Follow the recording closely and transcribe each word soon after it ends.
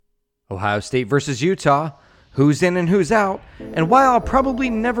Ohio State versus Utah, who's in and who's out, and why I'll probably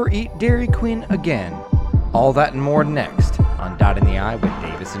never eat Dairy Queen again. All that and more next on Dot in the Eye with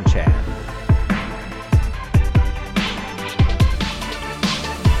Davis and Chad.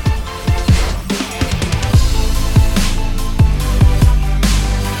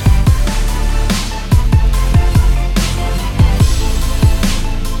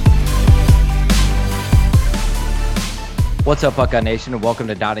 What's up, Buckeye Nation, and welcome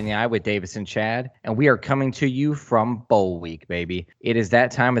to Dot in the Eye with Davis and Chad. And we are coming to you from Bowl Week, baby. It is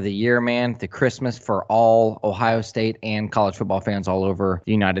that time of the year, man, the Christmas for all Ohio State and college football fans all over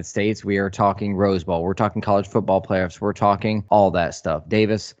the United States. We are talking Rose Bowl. We're talking college football playoffs. We're talking all that stuff.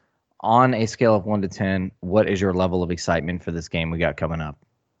 Davis, on a scale of 1 to 10, what is your level of excitement for this game we got coming up?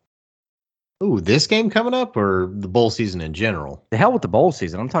 Ooh, this game coming up or the bowl season in general? The hell with the bowl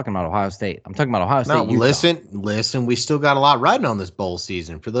season. I'm talking about Ohio State. I'm talking about Ohio State. No, Utah. listen, we still got a lot riding on this bowl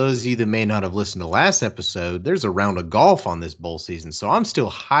season. For those of you that may not have listened to last episode, there's a round of golf on this bowl season. So I'm still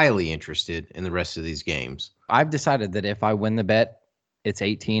highly interested in the rest of these games. I've decided that if I win the bet, it's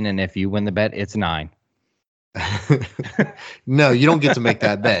 18, and if you win the bet, it's 9. No, you don't get to make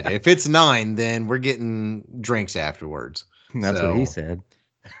that bet. If it's 9, then we're getting drinks afterwards. That's what he said.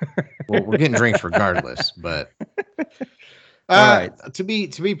 Well, we're getting drinks regardless, but all right. To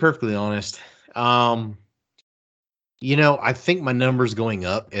be perfectly honest, I think my number's going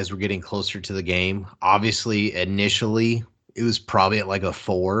up as we're getting closer to the game. Obviously, initially it was probably at like a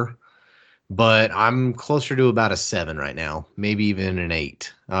 4, but I'm closer to about a 7 right now, maybe even an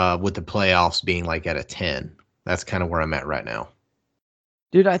 8, with the playoffs being like at a 10. That's kind of where I'm at right now.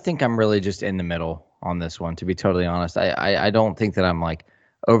 Dude, I think I'm really just in the middle on this one, to be totally honest. I don't think that I'm like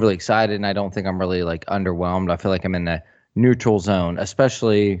overly excited, and I don't think I'm really like underwhelmed. I feel like I'm in the neutral zone,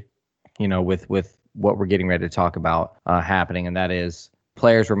 especially, with what we're getting ready to talk about happening, and that is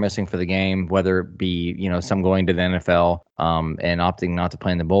players we're missing for the game, whether it be, some going to the NFL and opting not to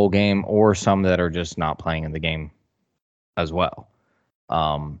play in the bowl game, or some that are just not playing in the game as well.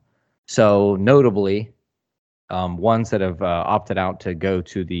 So notably, ones that have opted out to go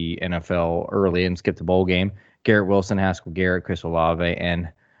to the NFL early and skip the bowl game: Garrett Wilson, Haskell Garrett, Chris Olave, and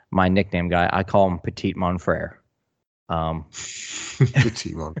my nickname guy, I call him Petit Monfrere.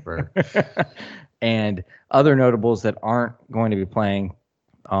 Petit Monfrere. And other notables that aren't going to be playing: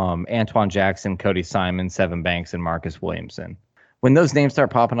 Antoine Jackson, Cody Simon, Sevyn Banks, and Marcus Williamson. When those names start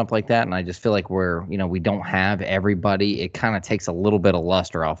popping up like that, and I just feel like we don't have everybody, it kind of takes a little bit of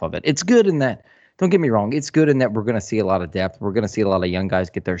luster off of it. It's good in that, don't get me wrong, it's good in that we're going to see a lot of depth. We're going to see a lot of young guys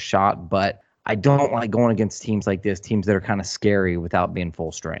get their shot, but I don't like going against teams like this, teams that are kind of scary without being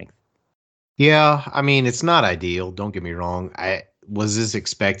full strength. Yeah, I mean, it's not ideal. Don't get me wrong. Was this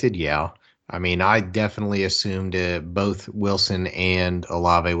expected? Yeah. I mean, I definitely assumed both Wilson and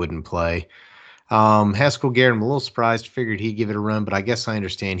Olave wouldn't play. Haskell Garrett, I'm a little surprised. Figured he'd give it a run, but I guess I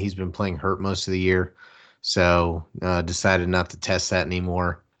understand he's been playing hurt most of the year, so decided not to test that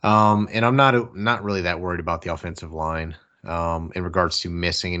anymore. And I'm not really that worried about the offensive line in regards to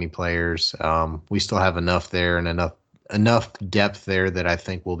missing any players. We still have enough there and enough depth there that I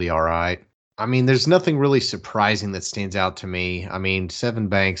think we'll be all right. I mean, there's nothing really surprising that stands out to me. I mean, Sevyn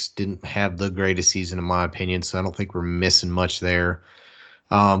Banks didn't have the greatest season in my opinion, so I don't think we're missing much there.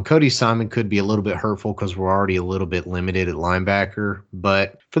 Cody Simon could be a little bit hurtful because we're already a little bit limited at linebacker.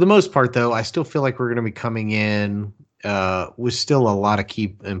 But for the most part, though, I still feel like we're going to be coming in with still a lot of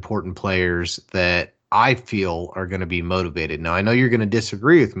key important players that I feel are going to be motivated. Now, I know you're going to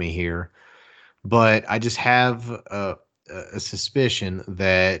disagree with me here, but I just have a suspicion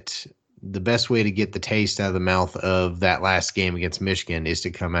that the best way to get the taste out of the mouth of that last game against Michigan is to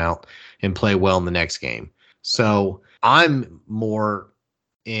come out and play well in the next game. So I'm more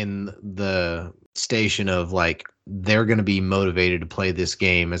in the station of like, they're going to be motivated to play this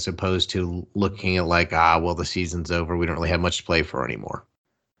game as opposed to looking at like, well, the season's over. We don't really have much to play for anymore.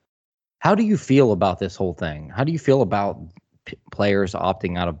 How do you feel about this whole thing? How do you feel about players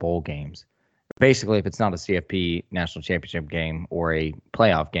opting out of bowl games? Basically, if it's not a CFP national championship game or a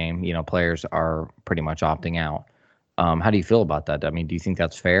playoff game, players are pretty much opting out. How do you feel about that? I mean, do you think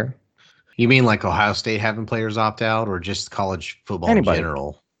that's fair? You mean like Ohio State having players opt out, or just college football in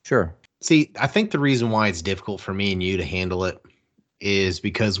general? Sure. See, I think the reason why it's difficult for me and you to handle it is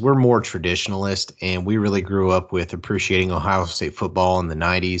because we're more traditionalist, and we really grew up with appreciating Ohio State football in the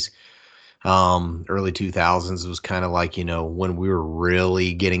 90s. Early 2000s was kind of like, when we were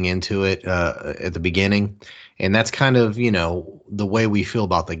really getting into it at the beginning. And that's kind of, the way we feel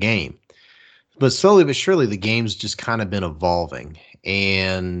about the game. But slowly but surely, the game's just kind of been evolving.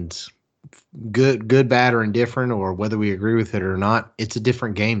 And good, bad, or indifferent, or whether we agree with it or not, it's a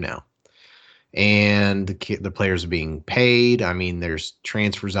different game now. and the players are being paid. I mean, there's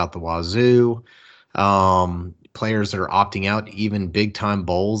transfers out the wazoo. Players that are opting out, even big time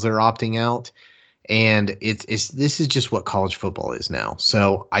bowls are opting out. And it's this is just what college football is now.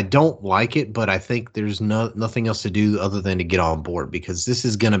 So I don't like it, but I think there's nothing else to do other than to get on board, because this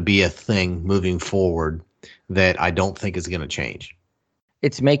is going to be a thing moving forward that I don't think is going to change.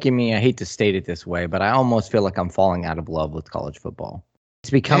 It's making me, I hate to state it this way, but I almost feel like I'm falling out of love with college football.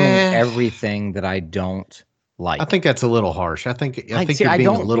 It's becoming Eh, everything that I don't I like. think that's a little harsh. I think See, you're I being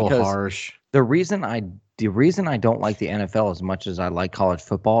a don't, little because harsh. the reason I don't like the NFL as much as I like college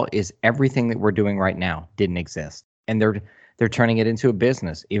football is everything that we're doing right now didn't exist. And they're turning it into a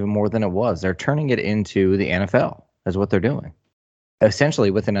business even more than it was. They're turning it into the NFL. That's what they're doing.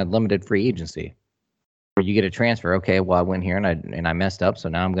 Essentially with an unlimited free agency, where you get a transfer. Okay, well, I went here and I messed up, so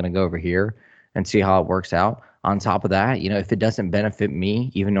now I'm going to go over here and see how it works out. On top of that, if it doesn't benefit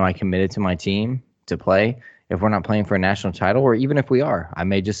me, even though I committed to my team to play, if we're not playing for a national title, or even if we are, I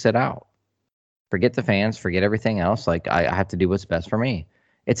may just sit out. Forget the fans, forget everything else. Like, I have to do what's best for me.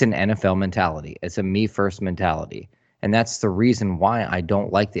 It's an NFL mentality. It's a me first mentality. And that's the reason why I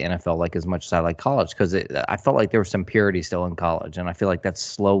don't like the NFL like as much as I like college, because I felt like there was some purity still in college, and I feel like that's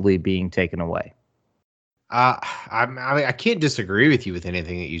slowly being taken away. I can't disagree with you with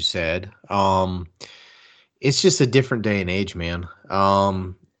anything that you said. It's just a different day and age, man.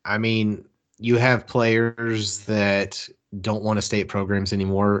 I mean, you have players that don't want to stay at programs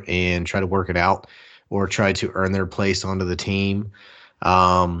anymore and try to work it out or try to earn their place onto the team.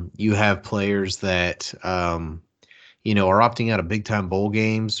 You have players that are opting out of big time bowl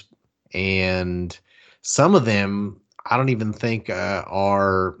games, and some of them I don't even think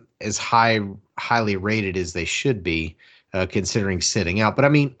are as highly rated as they should be, considering sitting out. But I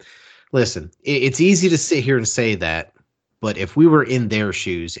mean, listen, it's easy to sit here and say that, but if we were in their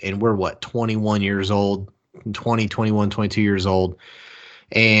shoes and we're what, 21 years old, 20, 21, 22 years old,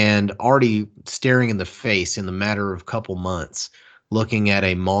 and already staring in the face in the matter of a couple months, looking at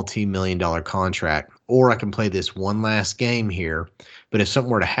a multi-million dollar contract, or I can play this one last game here, but if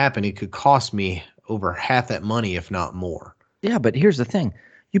something were to happen, it could cost me over half that money, if not more. Yeah, but here's the thing.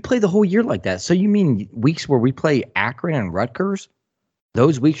 You play the whole year like that. So you mean weeks where we play Akron and Rutgers?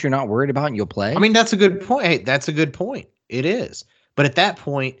 Those weeks you're not worried about and you'll I play? mean, that's a good point. Hey, that's a good point. It is. But at that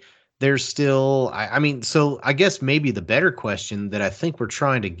point, there's still, I mean, so I guess maybe the better question that I think we're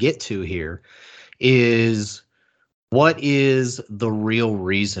trying to get to here is, what is the real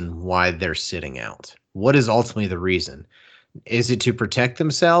reason why they're sitting out? What is ultimately the reason? Is it to protect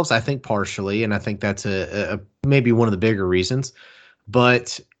themselves? I think partially, and I think that's a maybe one of the bigger reasons.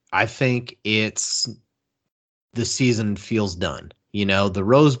 But I think it's the season feels done. The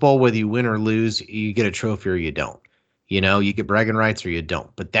Rose Bowl, whether you win or lose, you get a trophy or you don't. You get bragging rights or you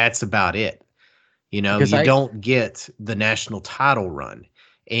don't. But that's about it. Because You I don't get the national title run.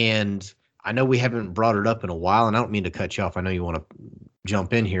 And I know we haven't brought it up in a while, and I don't mean to cut you off. I know you want to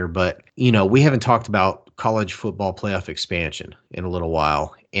jump in here, but we haven't talked about college football playoff expansion in a little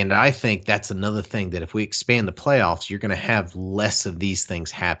while. And I think that's another thing, that if we expand the playoffs, you're going to have less of these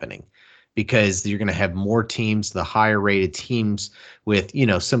things happening, because you're going to have more teams, the higher rated teams with,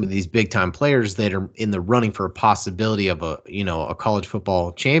 some of these big time players that are in the running for a possibility of a college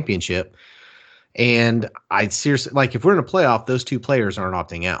football championship. And I'd seriously, like, if we're in a playoff, those two players aren't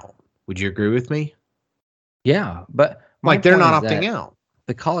opting out. Would you agree with me? Yeah, but my Like, they're point is not opting that out.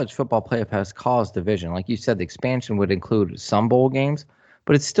 the college football playoff has caused division. Like you said, the expansion would include some bowl games,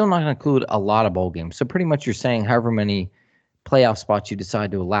 but it's still not going to include a lot of bowl games. So pretty much you're saying however many playoff spots you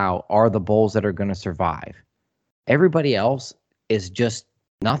decide to allow are the bowls that are going to survive. Everybody else is just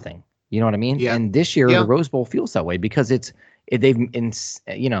nothing. You know what I mean? Yeah. And this year the Yeah. Rose Bowl feels that way because they've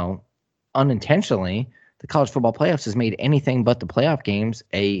unintentionally, the college football playoffs has made anything but the playoff games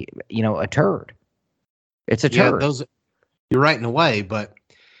a turd. It's a Yeah. turd. You're right in a way, but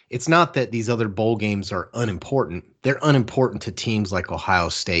it's not that these other bowl games are unimportant. They're unimportant to teams like Ohio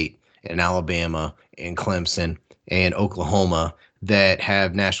State and Alabama and Clemson and Oklahoma that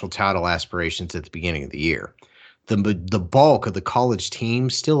have national title aspirations at the beginning of the year. The bulk of the college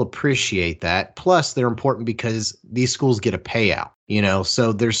teams still appreciate that. Plus, they're important because these schools get a payout,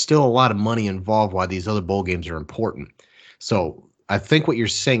 so there's still a lot of money involved why these other bowl games are important. So I think what you're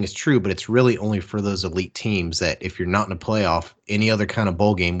saying is true, but it's really only for those elite teams that if you're not in a playoff, any other kind of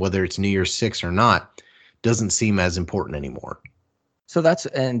bowl game, whether it's New Year's Six or not, doesn't seem as important anymore. So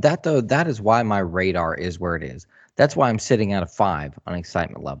that is why my radar is where it is. That's why I'm sitting at a 5 on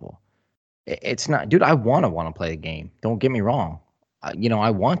excitement level. It's not, dude. I want to play a game. Don't get me wrong.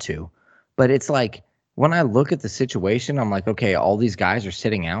 I want to, but it's like when I look at the situation, I'm like, okay, all these guys are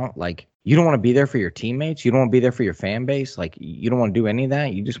sitting out. Like, you don't want to be there for your teammates. You don't want to be there for your fan base. Like, you don't want to do any of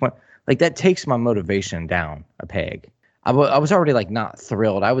that. You just want, like, that takes my motivation down a peg. I was already like not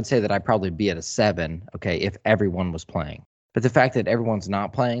thrilled. I would say that I'd probably be at a 7, okay, if everyone was playing. But the fact that everyone's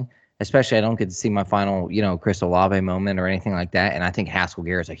not playing, especially I don't get to see my final, Chris Olave moment or anything like that. And I think Haskell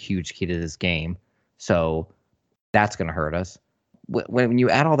Garrett is a huge key to this game. So that's going to hurt us. When you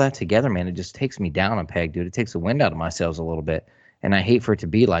add all that together, man, it just takes me down a peg, dude. It takes the wind out of my sails a little bit. And I hate for it to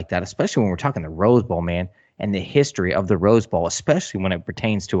be like that, especially when we're talking the Rose Bowl, man, and the history of the Rose Bowl, especially when it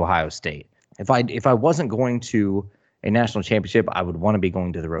pertains to Ohio State. If I wasn't going to a national championship, I would want to be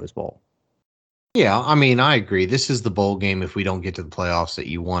going to the Rose Bowl. Yeah, I mean, I agree. This is the bowl game if we don't get to the playoffs that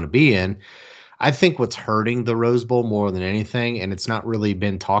you want to be in. I think what's hurting the Rose Bowl more than anything, and it's not really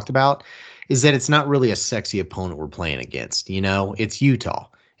been talked about, is that it's not really a sexy opponent we're playing against. It's Utah.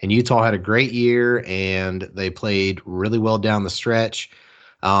 And Utah had a great year and they played really well down the stretch.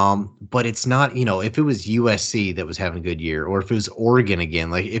 But it's not, if it was USC that was having a good year, or if it was Oregon again,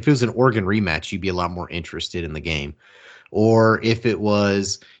 like if it was an Oregon rematch, you'd be a lot more interested in the game. Or if it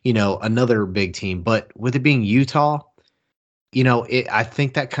was, another big team. But with it being Utah, I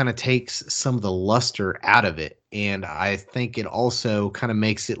think that kind of takes some of the luster out of it. And I think it also kind of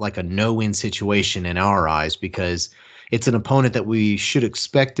makes it like a no-win situation in our eyes because it's an opponent that we should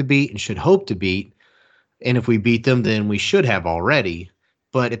expect to beat and should hope to beat. And if we beat them, then we should have already.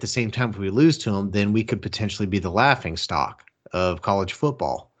 But at the same time, if we lose to them, then we could potentially be the laughing stock of college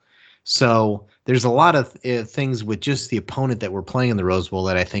football. So there's a lot of things with just the opponent that we're playing in the Rose Bowl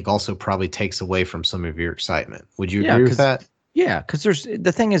that I think also probably takes away from some of your excitement. Would you agree with that? Yeah, because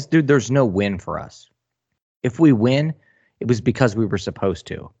the thing is, dude, there's no win for us. If we win, it was because we were supposed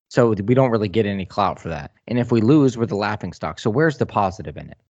to. So we don't really get any clout for that. And if we lose, we're the laughing stock. So where's the positive in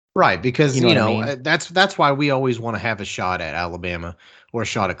it? Right, because You know what I mean? that's why we always want to have a shot at Alabama or a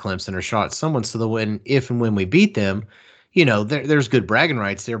shot at Clemson or a shot at someone so that if and when we beat them, there's good bragging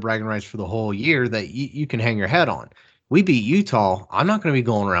rights. There bragging rights for the whole year that you can hang your head on. We beat Utah. I'm not going to be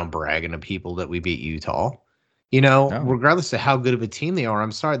going around bragging to people that we beat Utah. No. Regardless of how good of a team they are,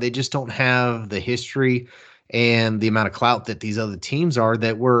 I'm sorry, they just don't have the history and the amount of clout that these other teams are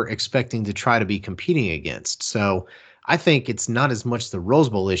that we're expecting to try to be competing against. So I think it's not as much the Rose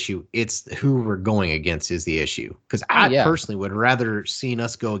Bowl issue, it's who we're going against is the issue. Because I personally would rather seen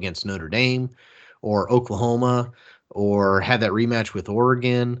us go against Notre Dame or Oklahoma or have that rematch with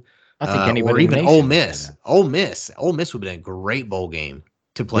Oregon. I think anybody or even in the Ole nation Miss. Ole Miss would have been a great bowl game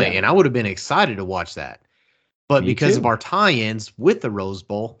to play, and I would have been excited to watch that. But because of our tie-ins with the Rose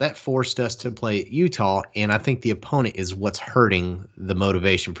Bowl, that forced us to play Utah, and I think the opponent is what's hurting the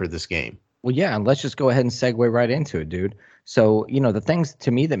motivation for this game. Well, yeah, and let's just go ahead and segue right into it, dude. So, the things to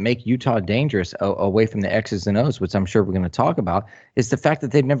me that make Utah dangerous away from the X's and O's, which I'm sure we're going to talk about, is the fact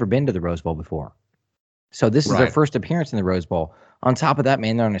that they've never been to the Rose Bowl before. So this is their first appearance in the Rose Bowl. On top of that,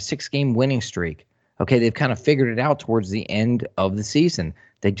 man, they're on a 6-game winning streak. Okay, they've kind of figured it out towards the end of the season.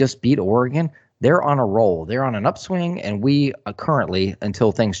 They just beat Oregon. They're on a roll. They're on an upswing, and we currently,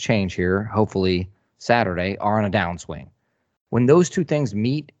 until things change here, hopefully Saturday, are on a downswing. When those two things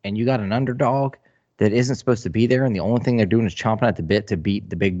meet and you got an underdog that isn't supposed to be there and the only thing they're doing is chomping at the bit to beat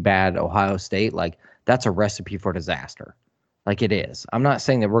the big bad Ohio State, like that's a recipe for disaster. Like it is. I'm not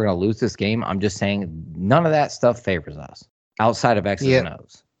saying that we're going to lose this game. I'm just saying none of that stuff favors us outside of X's and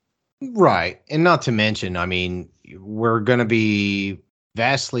O's. Right. And not to mention, I mean, we're going to be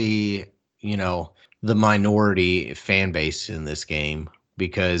vastly, the minority fan base in this game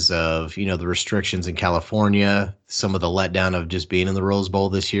because of, the restrictions in California, some of the letdown of just being in the Rose Bowl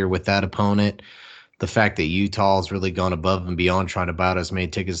this year with that opponent, the fact that Utah's really gone above and beyond trying to buy as many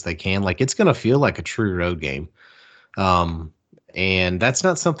tickets as they can. Like it's going to feel like a true road game. And that's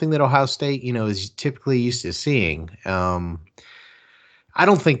not something that Ohio State, is typically used to seeing. I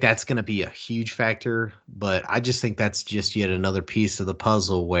don't think that's going to be a huge factor, but I just think that's just yet another piece of the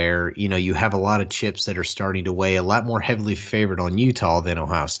puzzle where, you have a lot of chips that are starting to weigh a lot more heavily favored on Utah than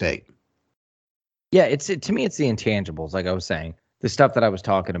Ohio State. Yeah, to me, it's the intangibles, like I was saying. The stuff that I was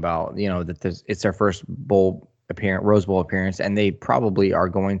talking about, that it's their first Rose Bowl appearance, and they probably are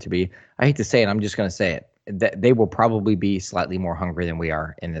going to be, I hate to say it, I'm just going to say it, that they will probably be slightly more hungry than we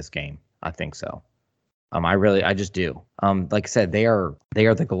are in this game. I think so. I just do. Like I said, they are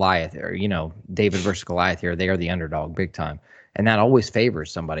the Goliath, or David versus Goliath here. They are the underdog, big time, and that always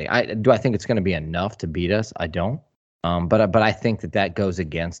favors somebody. I think it's going to be enough to beat us. I don't. But I think that goes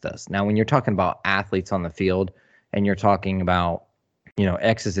against us. Now, when you're talking about athletes on the field, and you're talking about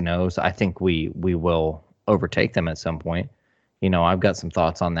X's and O's, I think we will overtake them at some point. I've got some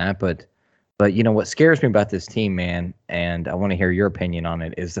thoughts on that, but But what scares me about this team, man, and I want to hear your opinion on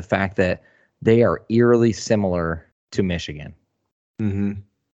it, is the fact that they are eerily similar to Michigan. Mm-hmm.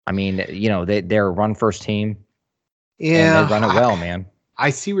 I mean, they're a run first team, and they Yeah, run it well, man. I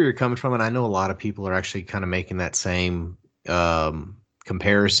see where you're coming from, and I know a lot of people are actually kind of making that same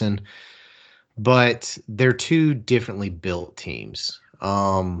comparison, but they're two differently built teams.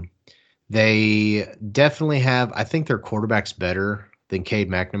 They definitely have. I think their quarterback's better than Cade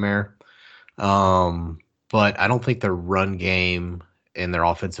McNamara, um, but I don't think their run game and their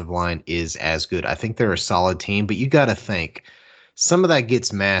offensive line is as good. I think they're a solid team, but you got to think some of that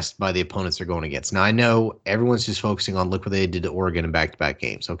gets masked by the opponents they're going against. Now, I know everyone's just focusing on look what they did to Oregon in back-to-back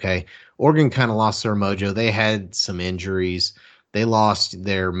games, okay? Oregon kind of lost their mojo. They had some injuries. They lost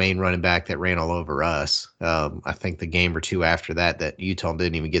their main running back that ran all over us. I think the game or two after that Utah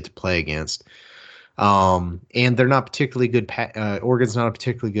didn't even get to play against. And they're not particularly good. Oregon's not a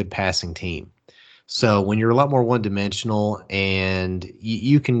particularly good passing team. So when you're a lot more one-dimensional and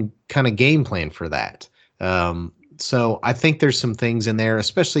you can kind of game plan for that. So I think there's some things in there,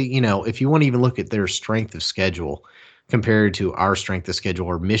 especially, if you want to even look at their strength of schedule compared to our strength of schedule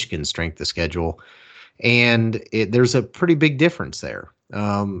or Michigan's strength of schedule. And there's a pretty big difference there,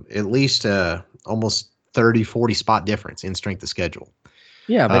 at least almost 30, 40 spot difference in strength of schedule.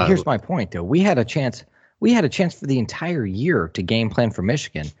 Yeah, but here's my point, though. We had a chance for the entire year to game plan for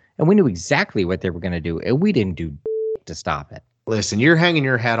Michigan, and we knew exactly what they were going to do, and we didn't do to stop it. Listen, you're hanging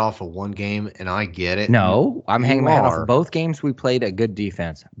your hat off of one game, and I get it. No, I'm hanging my hat off of both games. We played a good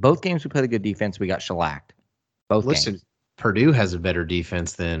defense. Both games we played a good defense. We got shellacked. Both games. Purdue has a better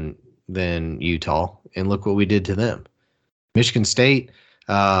defense than Utah, and look what we did to them. Michigan State,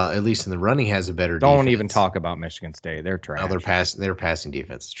 at least in the running, has a better defense. Don't even talk about Michigan State. They're trash. No, their passing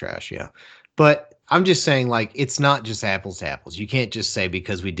defense is trash, yeah. But I'm just saying, like, it's not just apples to apples. You can't just say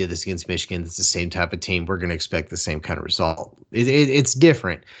because we did this against Michigan, it's the same type of team, we're going to expect the same kind of result. It's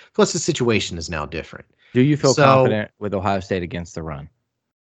different. Plus, the situation is now different. Do you feel confident with Ohio State against the run?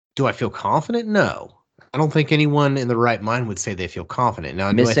 Do I feel confident? No. I don't think anyone in the right mind would say they feel confident.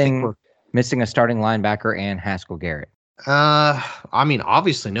 Now, missing a starting linebacker and Haskell Garrett. I mean,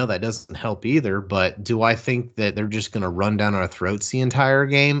 obviously, no, that doesn't help either. But do I think that they're just going to run down our throats the entire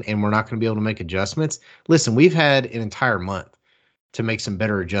game and we're not going to be able to make adjustments? Listen, we've had an entire month to make some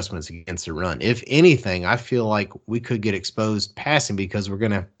better adjustments against the run. If anything, I feel like we could get exposed passing because we're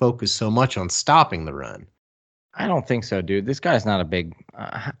going to focus so much on stopping the run. I don't think so, dude. This guy's not a big.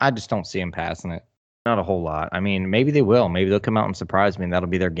 I just don't see him passing it. Not a whole lot. I mean, maybe they will. Maybe they'll come out and surprise me, and that'll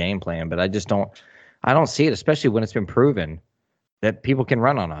be their game plan. But I just don't. I don't see it, especially when it's been proven that people can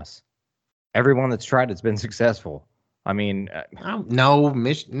run on us. Everyone that's tried it's been successful. I mean, no,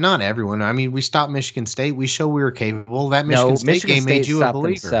 not everyone. I mean, we stopped Michigan State. We show we were capable. That Michigan State game made you a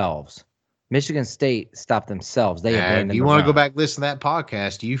believer. Themselves. Michigan State stopped themselves. They abandoned. You want to go back listen to that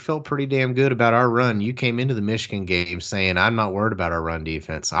podcast? You felt pretty damn good about our run. You came into the Michigan game saying, "I'm not worried about our run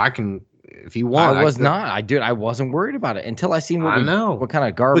defense." I can. If you want, I wasn't worried about it until I seen what kind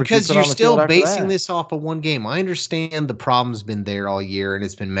of garbage. Because you're still basing this off of one game. I understand the problem's been there all year and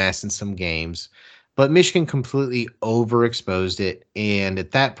it's been masked in some games, but Michigan completely overexposed it. And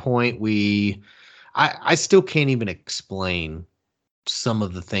at that point, I still can't even explain some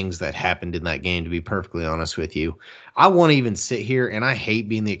of the things that happened in that game, to be perfectly honest with you. I want to even sit here, and I hate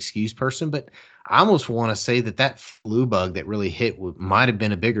being the excuse person, but I almost want to say that flu bug that really hit might have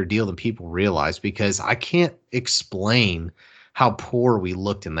been a bigger deal than people realize, because I can't explain how poor we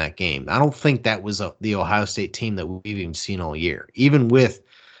looked in that game. I don't think that was the Ohio State team that we've even seen all year, even with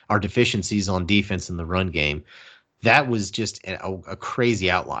our deficiencies on defense in the run game. That was just a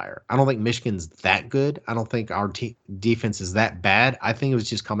crazy outlier. I don't think Michigan's that good. I don't think our defense is that bad. I think it was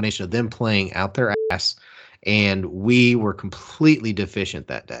just a combination of them playing out their ass, and we were completely deficient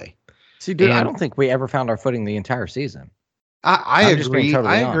that day. See, dude, I don't think we ever found our footing the entire season. I agree.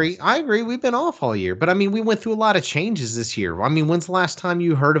 I agree. We've been off all year. But, I mean, we went through a lot of changes this year. I mean, when's the last time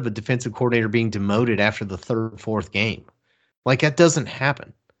you heard of a defensive coordinator being demoted after the third, fourth game? Like, that doesn't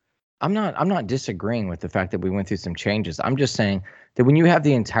happen. I'm not disagreeing with the fact that we went through some changes. I'm just saying that when you have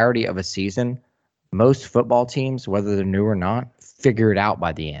the entirety of a season, most football teams, whether they're new or not, figure it out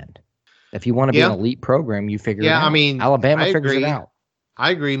by the end. If you want to be an elite program, you figure it out. I mean, Alabama figures it out.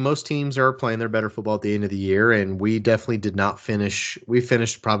 I agree. Most teams are playing their better football at the end of the year, and we definitely did not finish. We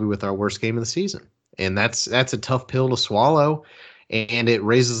finished probably with our worst game of the season, and that's a tough pill to swallow, and it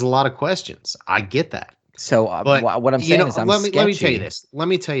raises a lot of questions. I get that. So, but what I'm saying is, let me tell you this. Let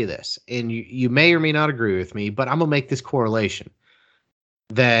me tell you this, and you may or may not agree with me, but I'm gonna make this correlation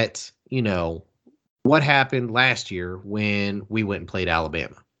that what happened last year when we went and played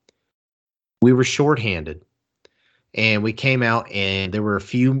Alabama. We were shorthanded. And we came out and there were a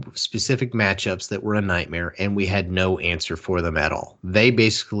few specific matchups that were a nightmare, and we had no answer for them at all. They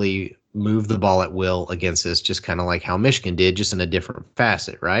basically moved the ball at will against us, just kind of like how Michigan did, just in a different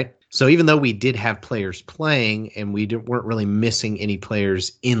facet, right? So even though we did have players playing and weren't really missing any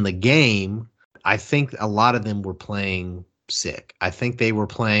players in the game, I think a lot of them were playing sick. I think they were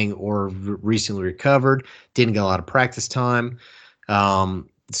playing or recently recovered, didn't get a lot of practice time.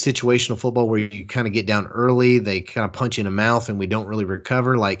 Situational football where you kind of get down early, they kind of punch you in the mouth, and we don't really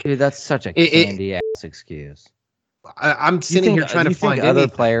recover. Like, Dude, that's such a candy ass excuse. I'm sitting here trying to find other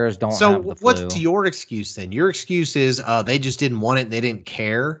players don't have the flu. What's your excuse then? Your excuse is they just didn't want it. They didn't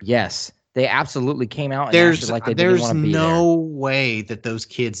care. Yes, they absolutely came out and acted like they didn't want to be there. There's no way that those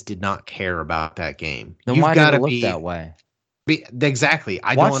kids did not care about that game. Then why did it look that way? Exactly.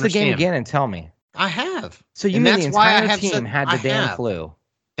 I Watch don't understand. the game again and tell me. I have. So you mean the entire team had the damn flu?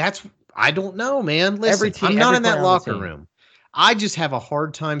 I don't know, man. Listen, I'm not in that locker room. I just have a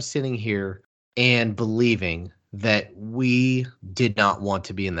hard time sitting here and believing that we did not want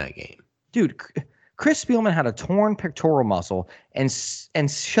to be in that game. Dude, Chris Spielman had a torn pectoral muscle and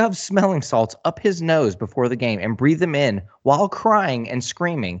shoved smelling salts up his nose before the game and breathed them in while crying and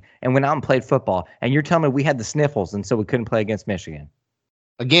screaming and went out and played football. And you're telling me we had the sniffles and so we couldn't play against Michigan?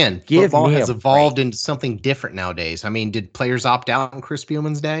 Again, football has evolved into something different nowadays. I mean, did players opt out on Chris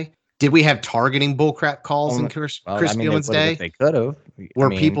Spielman's day? Did we have targeting bullcrap calls in Chris Spielman's day? They could have.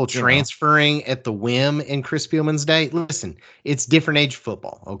 Were people transferring at the whim in Chris Spielman's day? Listen, it's different age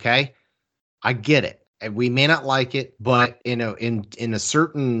football, okay? I get it. We may not like it, but in a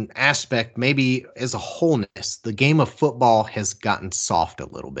certain aspect, maybe as a wholeness, the game of football has gotten soft a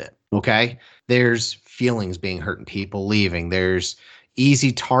little bit, okay? There's feelings being hurt and people leaving. There's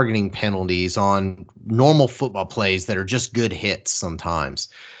easy targeting penalties on normal football plays that are just good hits sometimes.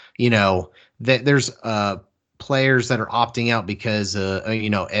 That there's players that are opting out because at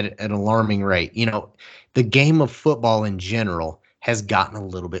an alarming rate. The game of football in general has gotten a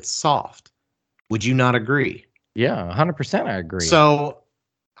little bit soft. Would you not agree? Yeah, 100% I agree. So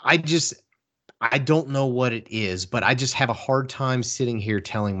I don't know what it is, but I just have a hard time sitting here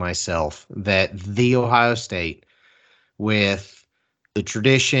telling myself that the Ohio State, with the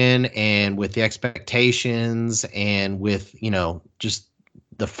tradition and with the expectations and with, just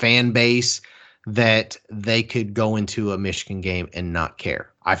the fan base, that they could go into a Michigan game and not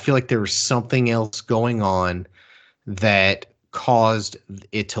care. I feel like there was something else going on that caused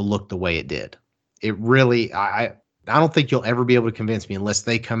it to look the way it did. It really, I don't think you'll ever be able to convince me unless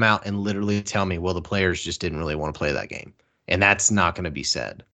they come out and literally tell me, well, the players just didn't really want to play that game. And that's not going to be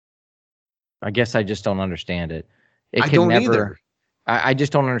said. I guess I just don't understand it. I don't either. I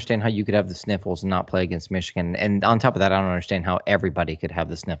just don't understand how you could have the sniffles and not play against Michigan. And on top of that, I don't understand how everybody could have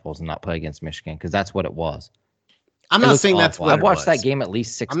the sniffles and not play against Michigan, because that's what it was. I'm not saying that's what it was. I've watched that game at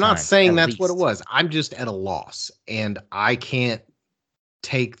least 6 times. I'm not saying that's what it was. I'm just at a loss, and I can't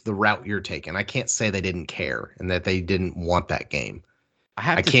take the route you're taking. I can't say they didn't care and that they didn't want that game. I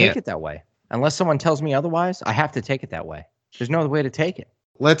have to take it that way. Unless someone tells me otherwise, I have to take it that way. There's no other way to take it.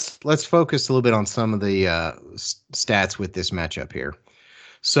 Let's focus a little bit on some of the stats with this matchup here.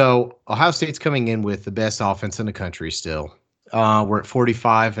 So Ohio State's coming in with the best offense in the country still. We're at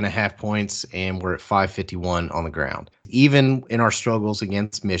 45.5 points, and we're at 551 on the ground. Even in our struggles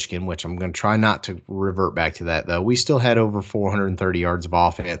against Michigan, which I'm going to try not to revert back to that, though, we still had over 430 yards of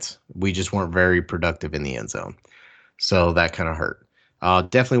offense. We just weren't very productive in the end zone. So that kind of hurt.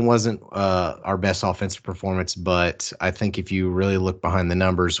 Definitely wasn't our best offensive performance, but I think if you really look behind the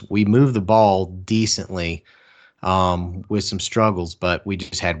numbers, we moved the ball decently with some struggles, but we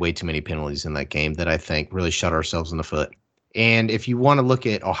just had way too many penalties in that game that I think really shot ourselves in the foot. And if you want to look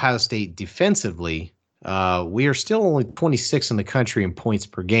at Ohio State defensively, we are still only 26th in the country in points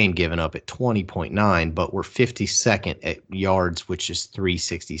per game given up at 20.9, but we're 52nd at yards, which is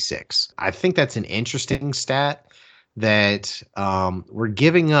 366. I think that's an interesting stat, that we're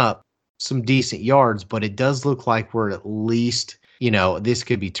giving up some decent yards, but it does look like we're at least, this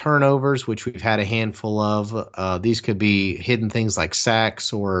could be turnovers, which we've had a handful of. These could be hidden things like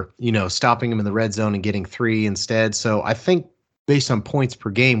sacks or, stopping them in the red zone and getting 3 instead. So I think based on points per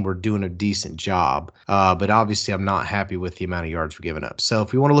game, we're doing a decent job. But obviously I'm not happy with the amount of yards we're giving up. So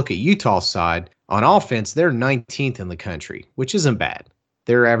if we want to look at Utah's side, on offense, they're 19th in the country, which isn't bad.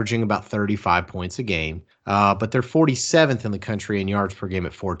 They're averaging about 35 points a game, but they're 47th in the country in yards per game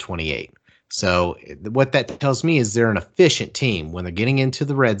at 428. So what that tells me is they're an efficient team. When they're getting into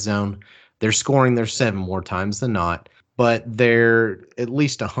the red zone, they're scoring their 7 more times than not, but they're at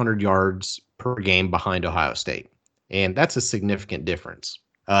least 100 yards per game behind Ohio State. And that's a significant difference.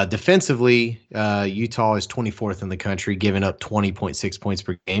 Defensively, Utah is 24th in the country, giving up 20.6 points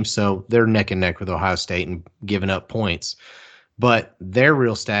per game. So they're neck and neck with Ohio State and giving up points. But their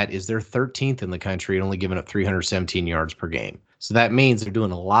real stat is they're 13th in the country and only giving up 317 yards per game. So that means they're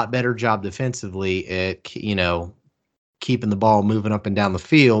doing a lot better job defensively at, keeping the ball moving up and down the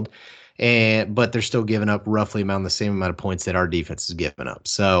field. But they're still giving up roughly the same amount of points that our defense is giving up.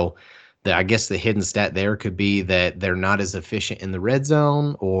 So I guess the hidden stat there could be that they're not as efficient in the red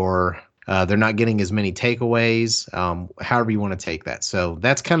zone, or they're not getting as many takeaways, however you want to take that. So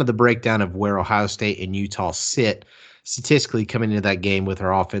that's kind of the breakdown of where Ohio State and Utah sit statistically coming into that game with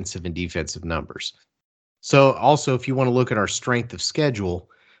our offensive and defensive numbers. So also, if you want to look at our strength of schedule,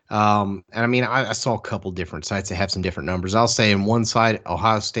 and I mean, I saw a couple different sites that have some different numbers. I'll say in one side,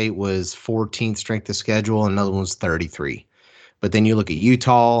 Ohio State was 14th strength of schedule, and another one was 33. But then you look at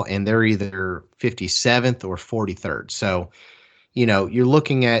Utah, and they're either 57th or 43rd. So, you're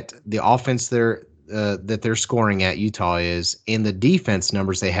looking at the offense there that they're scoring at, Utah is, in the defense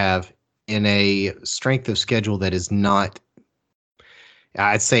numbers they have in a strength of schedule that is not,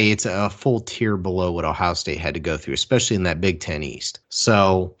 I'd say it's a full tier below what Ohio State had to go through, especially in that Big Ten East.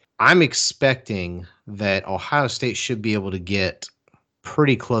 So I'm expecting that Ohio State should be able to get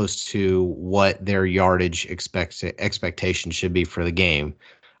pretty close to what their yardage expectation should be for the game.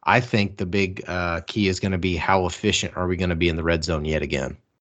 I think the big key is going to be how efficient are we going to be in the red zone yet again.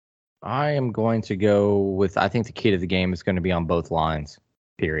 I am going to go with, I think the key to the game is going to be on both lines,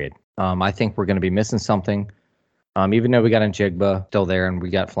 period. I think we're going to be missing something. Even though we got Njigba still there and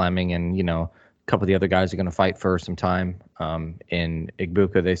we got Fleming and, a couple of the other guys are going to fight for some time. In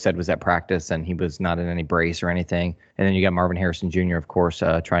Igbuka, they said was at practice and he was not in any brace or anything. And then you got Marvin Harrison Jr., of course,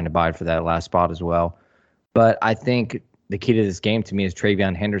 trying to bide for that last spot as well. But I think the key to this game to me is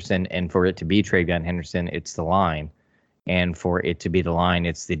TreVeyon Henderson. And for it to be TreVeyon Henderson, it's the line. And for it to be the line,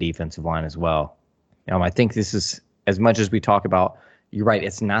 it's the defensive line as well. I think this is, as much as we talk about, you're right,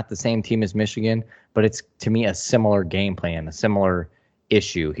 it's not the same team as Michigan, but it's, to me, a similar game plan, a similar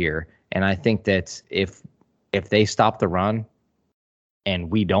issue here. And I think that if they stop the run and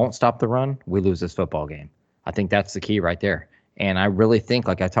we don't stop the run, we lose this football game. I think that's the key right there. And I really think,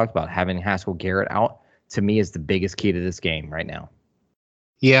 like I talked about, having Haskell Garrett out, to me, is the biggest key to this game right now.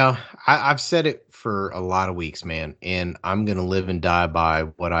 Yeah, I've said it for a lot of weeks, man, and I'm going to live and die by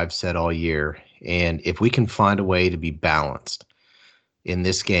what I've said all year. And if we can find a way to be balanced in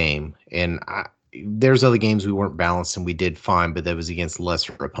this game, and there's other games we weren't balanced and we did fine, but that was against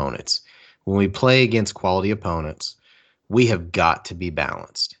lesser opponents. When we play against quality opponents, we have got to be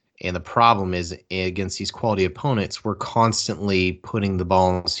balanced. And the problem is, against these quality opponents, we're constantly putting the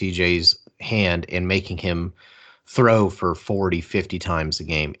ball in CJ's hand and making him throw for 40, 50 times a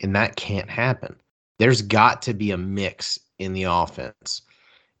game. And that can't happen. There's got to be a mix in the offense.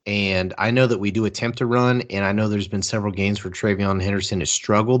 And I know that we do attempt to run, and I know there's been several games where TreVeyon Henderson has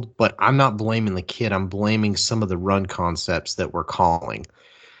struggled, but I'm not blaming the kid. I'm blaming some of the run concepts that we're calling.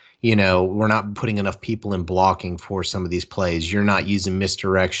 We're not putting enough people in blocking for some of these plays. You're not using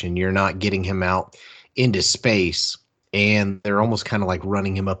misdirection. You're not getting him out into space, and they're almost kind of like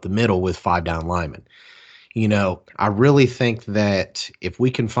running him up the middle with 5 down linemen. I really think that if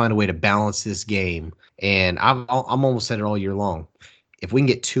we can find a way to balance this game, and I'm almost said it all year long, if we can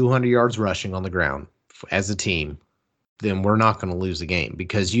get 200 yards rushing on the ground as a team, then we're not going to lose the game,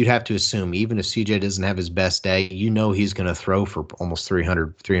 because you'd have to assume even if CJ doesn't have his best day, he's going to throw for almost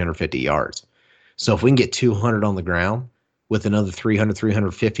 300, 350 yards. So if we can get 200 on the ground with another 300,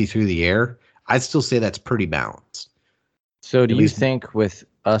 350 through the air, I'd still say that's pretty balanced. So do you think with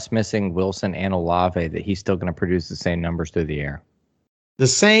us missing Wilson and Olave that he's still going to produce the same numbers through the air? The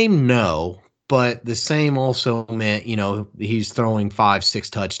same, no. But the same also meant, he's throwing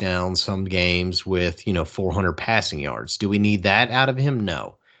 5-6 touchdowns some games with, 400 passing yards. Do we need that out of him?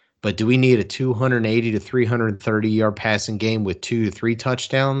 No. But do we need a 280 to 330 yard passing game with 2 to 3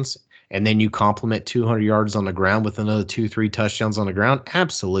 touchdowns? And then you complement 200 yards on the ground with another 2-3 touchdowns on the ground?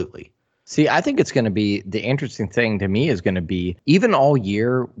 Absolutely. See, I think it's going to be, the interesting thing to me is going to be, even all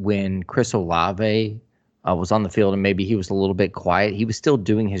year when Chris Olave was on the field and maybe he was a little bit quiet, he was still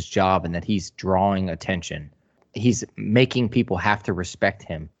doing his job, and that he's drawing attention. He's making people have to respect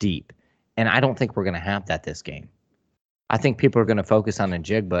him deep. And I don't think we're going to have that this game. I think people are going to focus on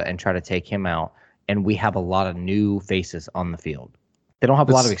Njigba and try to take him out, and we have a lot of new faces on the field. They don't have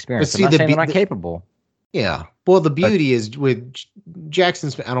a lot of experience. I'm not saying they're not capable. Yeah. Well, the beauty is with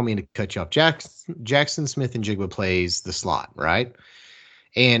Jackson Smith, I don't mean to cut you off. Jackson Smith and Njigba plays the slot, right?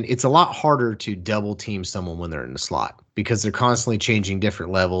 And it's a lot harder to double team someone when they're in the slot because they're constantly changing different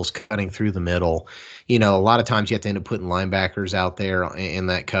levels, cutting through the middle. A lot of times you have to end up putting linebackers out there in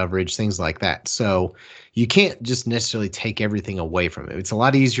that coverage, things like that. So you can't just necessarily take everything away from it. It's a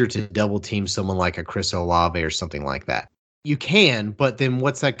lot easier to double team someone like a Chris Olave or something like that. You can, but then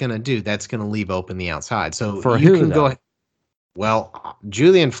what's that going to do? That's going to leave open the outside. So For you who, can go though? ahead. Well,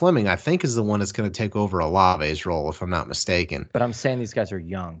 Julian Fleming, I think, is the one that's going to take over Olave's role, if I'm not mistaken. But I'm saying these guys are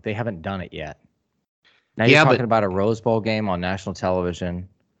young. They haven't done it yet. Now you're Yeah, talking but about a Rose Bowl game on national television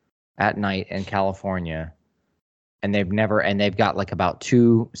at night in California, and they've got like about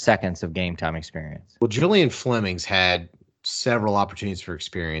 2 seconds of game time experience. well, Julian Fleming's had several opportunities for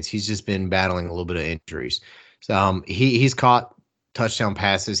experience. He's just been battling a little bit of injuries. So he's caught touchdown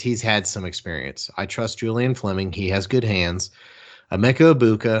passes. He's had some experience. I trust Julian Fleming. He has good hands. Emeka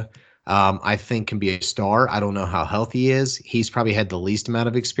Ibuka, I think, can be a star. I don't know how healthy he is. He's probably had the least amount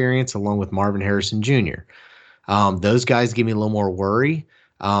of experience, along with Marvin Harrison Jr. Those guys give me a little more worry.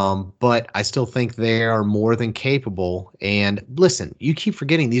 But I still think they are more than capable. And listen, you keep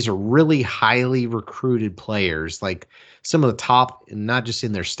forgetting these are really highly recruited players, like some of the top, not just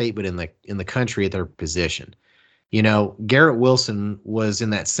in their state, but in the country at their position. Garrett Wilson was in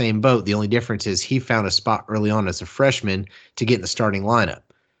that same boat. The only difference is he found a spot early on as a freshman to get in the starting lineup.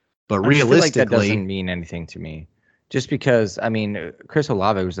 But I just feel like that realistically, doesn't mean anything to me. Just because, I mean, Chris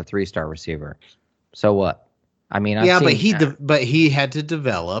Olave was a 3-star receiver. So what? I mean, I've yeah, but seen. he had to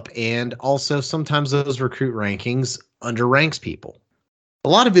develop, and also sometimes those recruit rankings underranks people. A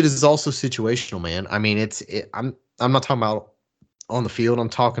lot of it is also situational, man. I mean, I'm not talking about on the field. I'm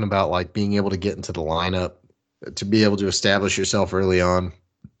talking about like being able to get into the lineup, to be able to establish yourself early on.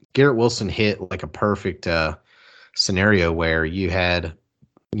 Garrett Wilson hit like a perfect scenario where you had,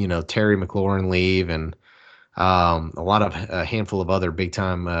 Terry McLaurin leave and a handful of other big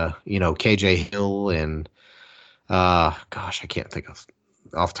time, KJ Hill and gosh, I can't think of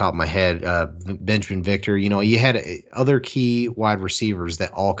off the top of my head, Benjamin Victor. You had other key wide receivers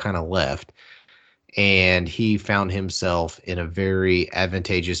that all kind of left, and he found himself in a very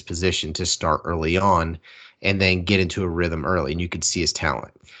advantageous position to start early on and then get into a rhythm early, and you could see his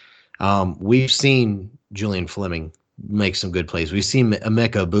talent. We've seen Julian Fleming make some good plays. We've seen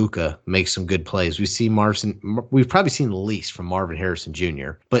Emeka Ibuka make some good plays. We've probably seen the least from Marvin Harrison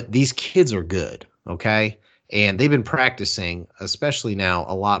Jr., but these kids are good, okay? And they've been practicing, especially now,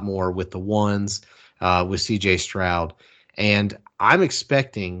 a lot more with the ones, with CJ Stroud. And I'm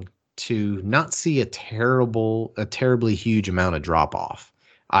expecting to not see a terribly huge amount of drop off.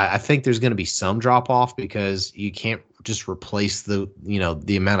 I think there's going to be some drop off because you can't just replace the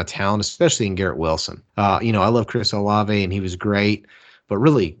amount of talent, especially in Garrett Wilson. I love Chris Olave and he was great, but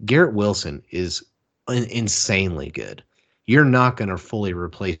really Garrett Wilson is insanely good. You're not going to fully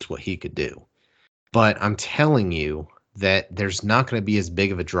replace what he could do, but I'm telling you that there's not going to be as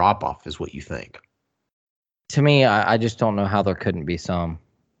big of a drop off as what you think. To me, I just don't know how there couldn't be some,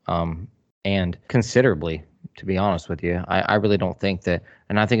 and considerably, to be honest with you. I really don't think that,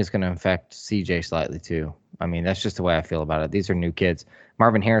 and I think it's going to affect CJ slightly too. I mean, that's just the way I feel about it. These are new kids.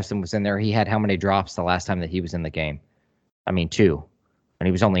 Marvin Harrison was in there. He had how many drops the last time that he was in the game? I mean, 2, and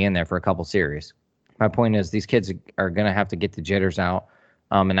he was only in there for a couple series. My point is these kids are going to have to get the jitters out.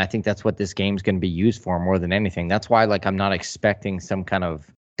 And I think that's what this game's going to be used for more than anything. That's why, like, I'm not expecting some kind of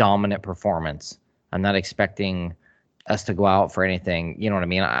dominant performance. I'm not expecting us to go out for anything. You know what I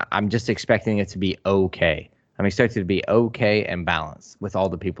mean? I'm just expecting it to be okay. I'm expecting it to be okay and balanced with all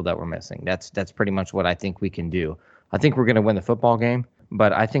the people that we're missing. That's pretty much what I think we can do. I think we're going to win the football game,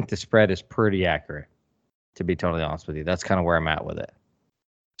 but I think the spread is pretty accurate, to be totally honest with you. That's kind of where I'm at with it.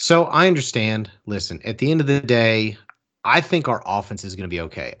 So I understand. Listen, at the end of the day, I think our offense is going to be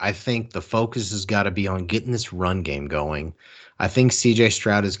okay. I think the focus has got to be on getting this run game going. I think CJ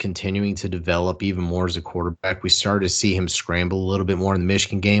Stroud is continuing to develop even more as a quarterback. We started to see him scramble a little bit more in the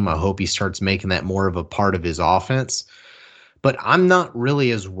Michigan game. I hope he starts making that more of a part of his offense. But I'm not really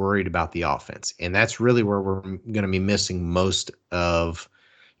as worried about the offense. And that's really where we're going to be missing most of,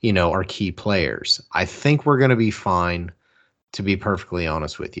 our key players. I think we're going to be fine, to be perfectly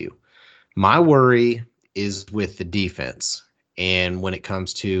honest with you. My worry is with the defense. And when it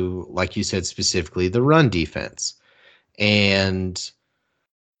comes to, like you said, specifically the run defense. And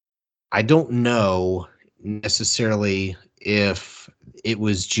I don't know necessarily if it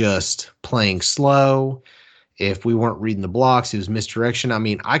was just playing slow, if we weren't reading the blocks, it was misdirection. I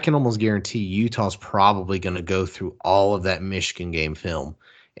mean, I can almost guarantee Utah's probably going to go through all of that Michigan game film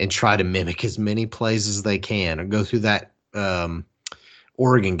and try to mimic as many plays as they can, or go through that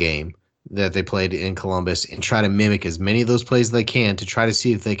Oregon game. that they played in Columbus and try to mimic as many of those plays as they can to try to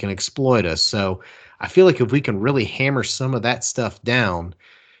see if they can exploit us. So I feel like if we can really hammer some of that stuff down,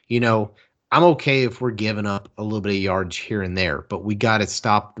 you know, I'm okay if we're giving up a little bit of yardage here and there, but we got to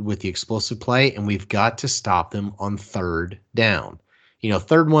stop with the explosive play, and we've got to stop them on third down.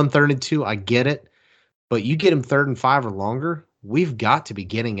 Third and 1, third and 2, I get it, but you get them third and 5 or longer, we've got to be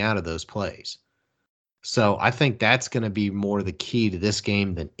getting out of those plays. So I think that's going to be more the key to this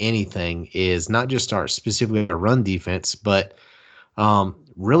game than anything, is not just specifically our run defense, but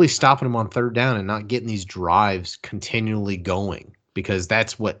really stopping them on third down and not getting these drives continually going, because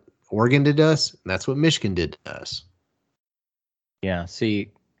that's what Oregon did to us, and that's what Michigan did to us. Yeah,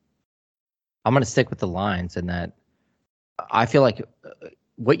 see, I'm going to stick with the lines in that I feel like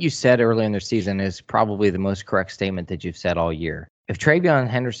what you said earlier in the season is probably the most correct statement that you've said all year. If TreVeyon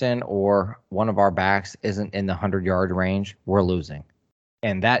Henderson or one of our backs isn't in the 100-yard range, we're losing.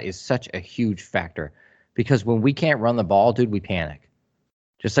 And that is such a huge factor, because when we can't run the ball, dude, we panic.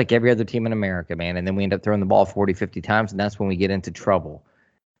 Just like every other team in America, man. And then we end up throwing the ball 40, 50 times, and that's when we get into trouble.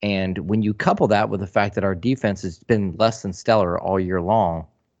 And when you couple that with the fact that our defense has been less than stellar all year long,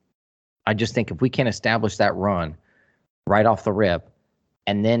 I just think if we can't establish that run right off the rip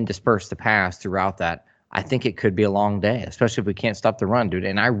and then disperse the pass throughout that, I think it could be a long day, especially if we can't stop the run, dude.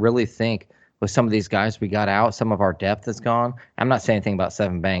 And I really think with some of these guys we got out, some of our depth is gone. I'm not saying anything about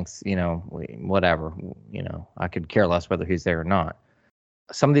Sevyn Banks, whatever. I could care less whether he's there or not.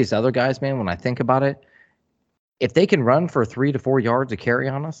 Some of these other guys, man, when I think about it, if they can run for 3 to 4 yards a carry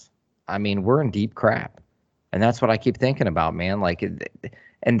on us, I mean, we're in deep crap. And that's what I keep thinking about, man.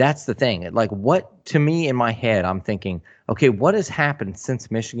 And that's the thing. What, to me, in my head, I'm thinking, okay, what has happened since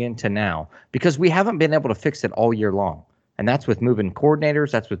Michigan to now? Because we haven't been able to fix it all year long. And that's with moving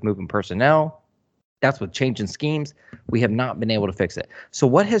coordinators. That's with moving personnel. That's with changing schemes. We have not been able to fix it. So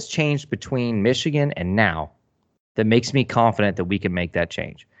what has changed between Michigan and now that makes me confident that we can make that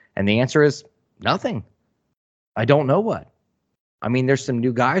change? And the answer is nothing. I don't know what. I mean, there's some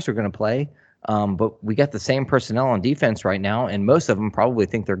new guys who are going to play. But we got the same personnel on defense right now, and most of them probably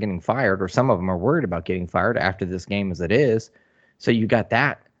think they're getting fired, or some of them are worried about getting fired after this game as it is. So you got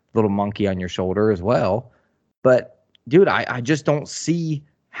that little monkey on your shoulder as well. But, dude, I just don't see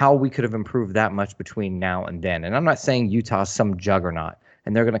how we could have improved that much between now and then. And I'm not saying Utah's some juggernaut,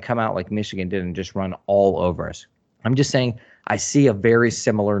 and they're going to come out like Michigan did and just run all over us. I'm just saying I see a very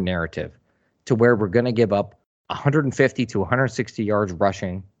similar narrative to where we're going to give up 150 to 160 yards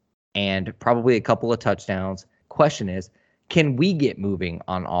rushing and probably a couple of touchdowns. Question is, can we get moving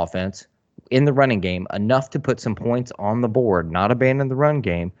on offense in the running game enough to put some points on the board, not abandon the run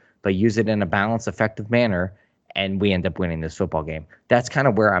game, but use it in a balanced, effective manner, and we end up winning this football game? That's kind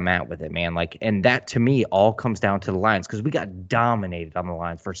of where I'm at with it, man. And that, to me, all comes down to the lines, because we got dominated on the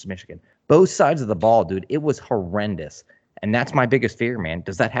lines versus Michigan. Both sides of the ball, dude, it was horrendous. And that's my biggest fear, man.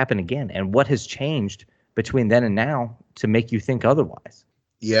 Does that happen again? And what has changed between then and now to make you think otherwise?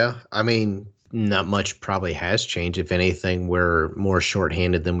 Yeah, I mean, not much probably has changed. If anything, we're more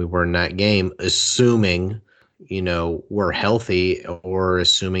shorthanded than we were in that game, assuming, we're healthy, or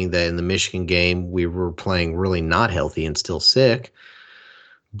assuming that in the Michigan game we were playing really not healthy and still sick.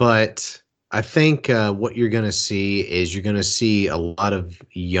 But I think what you're going to see is you're going to see a lot of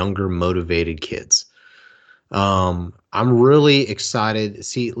younger, motivated kids. I'm really excited.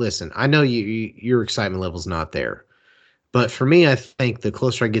 See, listen, I know your excitement level's not there. But for me, I think the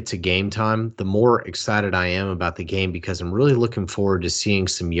closer I get to game time, the more excited I am about the game, because I'm really looking forward to seeing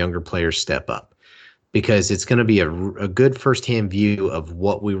some younger players step up, because it's going to be a good firsthand view of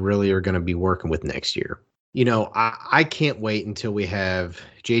what we really are going to be working with next year. I can't wait until we have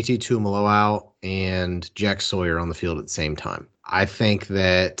JT Tuimoloau and Jack Sawyer on the field at the same time. I think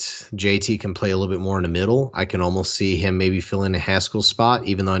that JT can play a little bit more in the middle. I can almost see him maybe fill in a Haskell spot,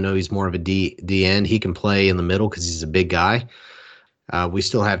 even though I know he's more of a D end. He can play in the middle because he's a big guy. We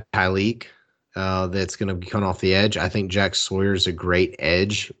still have Tyleek that's going to be coming off the edge. I think Jack Sawyer's a great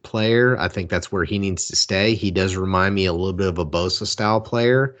edge player. I think that's where he needs to stay. He does remind me a little bit of a Bosa-style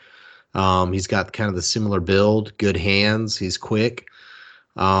player. He's got kind of the similar build, good hands. He's quick.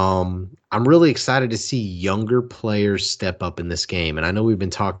 I'm really excited to see younger players step up in this game. And I know we've been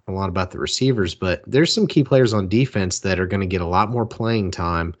talking a lot about the receivers, but there's some key players on defense that are going to get a lot more playing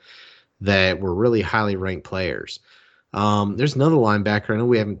time that were really highly ranked players. There's another linebacker I know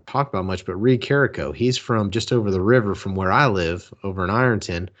we haven't talked about much, but Reed Carrico. He's from just over the river from where I live, over in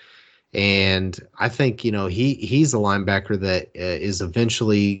Ironton. And I think, he's a linebacker that is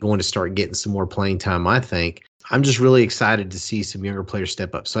eventually going to start getting some more playing time, I think. I'm just really excited to see some younger players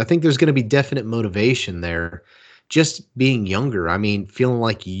step up. So I think there's going to be definite motivation there just being younger. I mean, feeling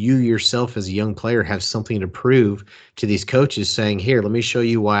like you yourself as a young player have something to prove to these coaches saying, here, let me show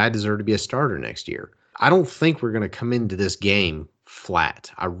you why I deserve to be a starter next year. I don't think we're going to come into this game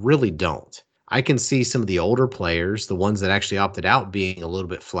flat. I really don't. I can see some of the older players, the ones that actually opted out, being a little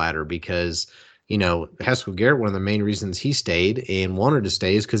bit flatter because, Haskell Garrett, one of the main reasons he stayed and wanted to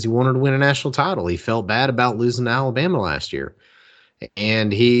stay is because he wanted to win a national title. He felt bad about losing to Alabama last year.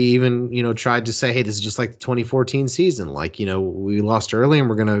 And he even, tried to say, hey, this is just like the 2014 season. Like, we lost early and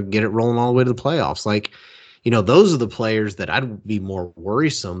we're going to get it rolling all the way to the playoffs. Like, those are the players that I'd be more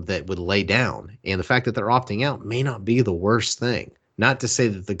worrisome that would lay down. And the fact that they're opting out may not be the worst thing. Not to say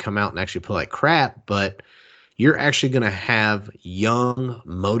that they come out and actually play like crap, but you're actually going to have young,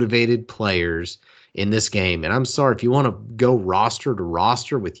 motivated players in this game. And I'm sorry, if you want to go roster to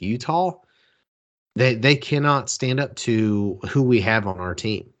roster with Utah, they cannot stand up to who we have on our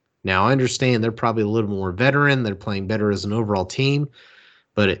team. Now, I understand they're probably a little more veteran. They're playing better as an overall team.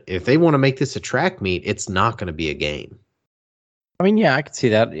 But if they want to make this a track meet, it's not going to be a game. I mean, yeah, I could see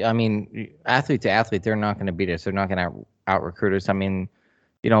that. I mean, athlete to athlete, they're not going to beat us. They're not going to out recruit us. I mean,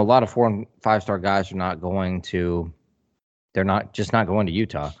 a lot of 4- and 5-star guys are not going to. They're not going to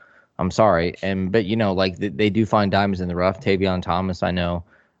Utah. I'm sorry, but like they do find diamonds in the rough. Tavion Thomas, I know,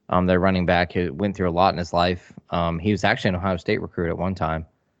 their running back, who went through a lot in his life. He was actually an Ohio State recruit at one time.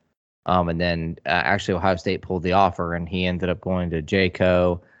 And then actually Ohio State pulled the offer, and he ended up going to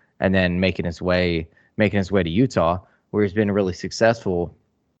JCO, and then making his way to Utah, where he's been really successful.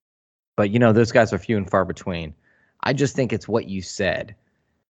 But those guys are few and far between. I just think it's what you said.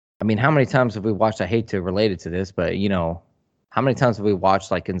 I mean, how many times have we watched? I hate to relate it to this, but how many times have we watched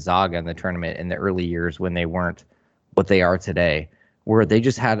like Gonzaga in the tournament in the early years when they weren't what they are today, where they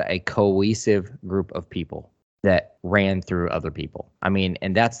just had a cohesive group of people that ran through other people. I mean,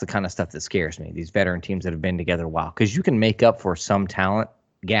 and that's the kind of stuff that scares me, these veteran teams that have been together a while, because you can make up for some talent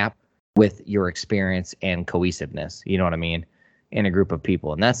gap with your experience and cohesiveness, you know what I mean, in a group of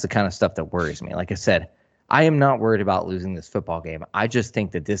people. And that's the kind of stuff that worries me. Like I said, I am not worried about losing this football game. I just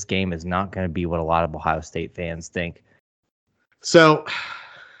think that this game is not going to be what a lot of Ohio State fans think. So,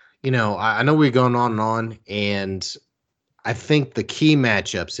 I know we're going on, and I think the key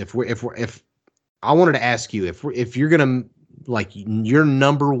matchups, if I wanted to ask you if you're gonna like your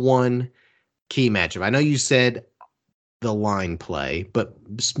number one key matchup. I know you said the line play, but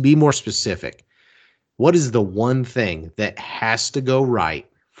be more specific. What is the one thing that has to go right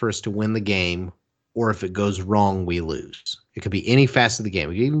for us to win the game, or if it goes wrong, we lose? It could be any facet of the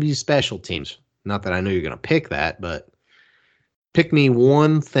game. It could even be special teams. Not that I know you're going to pick that, but pick me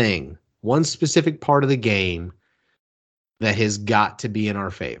one thing, one specific part of the game that has got to be in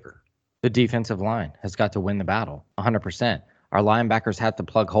our favor. The defensive line has got to win the battle 100%. Our linebackers have to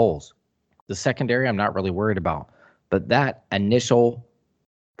plug holes. The secondary, I'm not really worried about. But that initial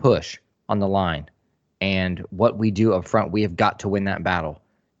push on the line and what we do up front, we have got to win that battle.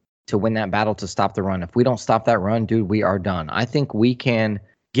 To win that battle, to stop the run. If we don't stop that run, dude, we are done. I think we can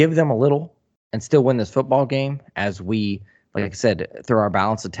give them a little and still win this football game as we, like I said, throw our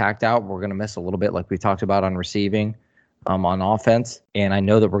balance attack out. We're going to miss a little bit like we talked about on receiving, on offense. And I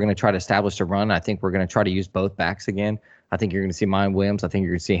know that we're going to try to establish a run. I think we're going to try to use both backs again. I think you're going to see Mine Williams. I think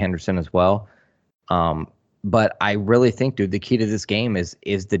you're going to see Henderson as well. But I really think, dude, the key to this game is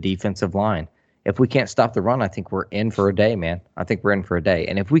the defensive line. If we can't stop the run, I think we're in for a day, man. I think we're in for a day.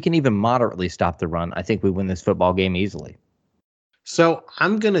 And if we can even moderately stop the run, I think we win this football game easily. So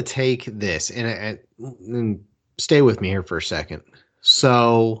I'm going to take this and stay with me here for a second.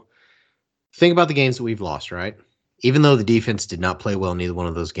 So think about the games that we've lost, right? Even though the defense did not play well in either one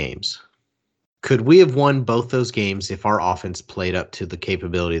of those games. Could we have won both those games if our offense played up to the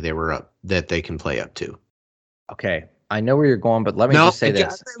capability that they can play up to? Okay. I know where you're going, but let me just say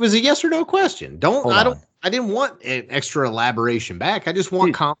this. It was a yes or no question. I didn't want an extra elaboration back. I just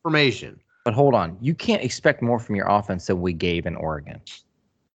want confirmation. But hold on. You can't expect more from your offense than we gave in Oregon.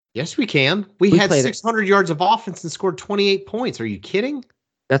 Yes, we can. We had 600 yards of offense and scored 28 points. Are you kidding?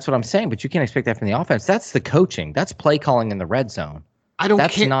 That's what I'm saying, but you can't expect that from the offense. That's the coaching. That's play calling in the red zone. I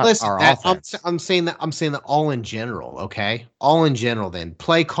don't care. Not Listen, our offense. I'm saying that all in general, okay? All in general then.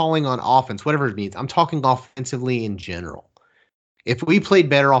 Play calling on offense, whatever it means. I'm talking offensively in general. If we played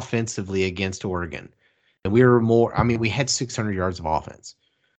better offensively against Oregon, and we had 600 yards of offense.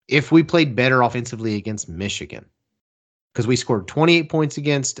 If we played better offensively against Michigan, because we scored 28 points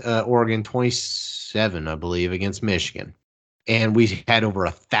against Oregon, 27, I believe, against Michigan, and we had over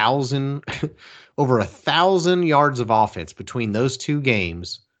 1,000 yards of offense between those two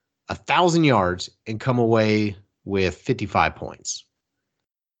games, 1,000 yards, and come away with 55 points.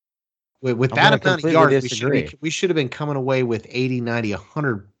 with I'm that going to amount of completely yards, disagree. we should have been coming away with 80, 90,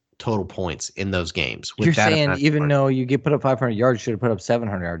 100 total points in those games You're with that saying amount of even yards. though you get put up 500 yards, you should have put up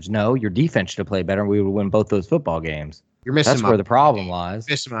 700 yards. No, your defense should have played better, and we would win both those football games. You're missing That's my where the problem lies.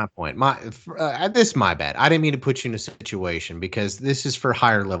 missing my point. This is my bad. I didn't mean to put you in a situation because this is for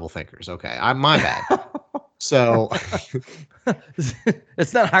higher level thinkers. Okay, my bad. So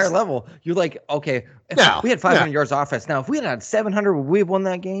It's not higher level. You're like, okay, no, we had no. 500 yards offense. Now, if we had had 700, would we have won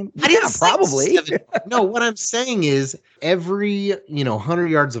that game? I didn't say Probably. No, what I'm saying is every 100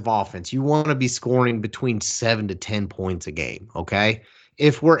 yards of offense, you want to be scoring between 7 to 10 points a game. Okay,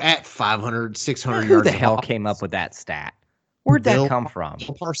 if we're at 500, 600 Who yards, the hell came up with that stat? Where'd that come from?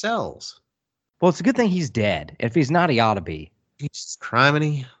 Bill Parcells. Well, it's a good thing he's dead. If he's not, he ought to be. Jesus,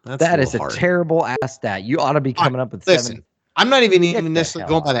 criminy. That is a terrible ass stat. You ought to be coming up with Listen, 7. I'm not even Get the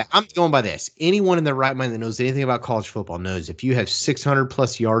necessarily hell going by that. I'm going by this. Anyone in their right mind that knows anything about college football knows if you have 600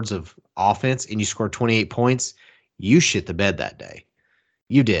 plus yards of offense and you score 28 points, you shit the bed that day.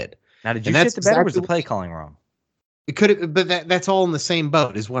 You did. Now, did you And shit that's the bed or was the exactly play calling wrong? It could have, but that's all in the same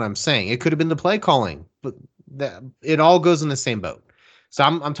boat, is what I'm saying. It could have been the play calling, but it all goes in the same boat. So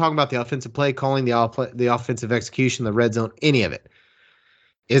I'm talking about the offensive play calling, the offensive execution, the red zone, any of it.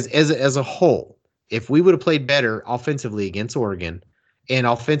 As a whole, if we would have played better offensively against Oregon and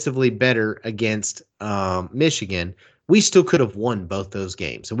offensively better against Michigan, we still could have won both those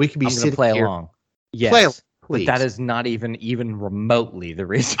games. And we could be sitting play here. along. Yes. Play along, but that is not even remotely the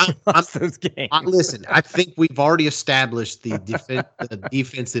reason we lost those games. Listen, I think we've already established the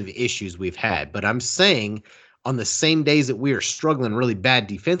defensive issues we've had. But I'm saying on the same days that we are struggling really bad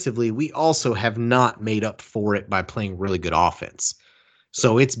defensively, we also have not made up for it by playing really good offense.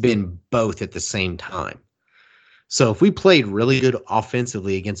 So it's been both at the same time. So if we played really good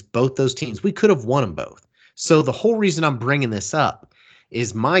offensively against both those teams, we could have won them both. So the whole reason I'm bringing this up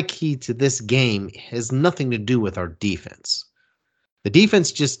is my key to this game has nothing to do with our defense. The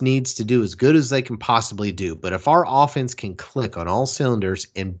defense just needs to do as good as they can possibly do. But if our offense can click on all cylinders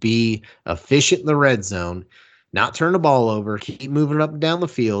and be efficient in the red zone, not turn the ball over, keep moving up and down the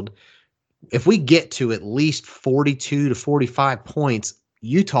field, if we get to at least 42 to 45 points,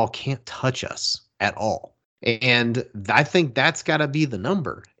 Utah can't touch us at all. And I think that's got to be the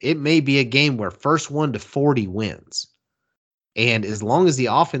number. It may be a game where first 1 to 40 wins. And as long as the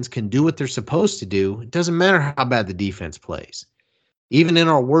offense can do what they're supposed to do, it doesn't matter how bad the defense plays. Even in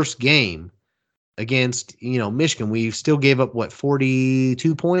our worst game against, Michigan, we still gave up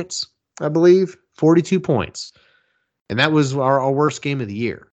 42 points, I believe, 42 points. And that was our worst game of the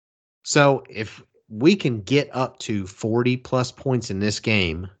year. So if we can get up to 40 plus points in this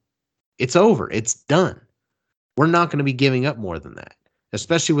game, it's over. It's done. We're not going to be giving up more than that,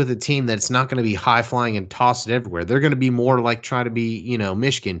 especially with a team that's not going to be high flying and toss it everywhere. They're going to be more like try to be,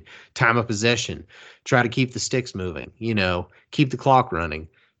 Michigan, time of possession, try to keep the sticks moving, keep the clock running,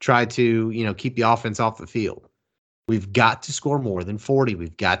 try to, keep the offense off the field. We've got to score more than 40.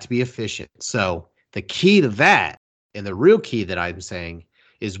 We've got to be efficient. So the key to that, and the real key that I'm saying,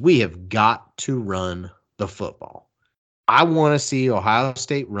 is we have got to run the football. I want to see Ohio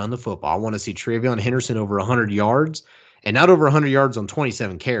State run the football. I want to see TreVeyon Henderson over 100 yards, and not over 100 yards on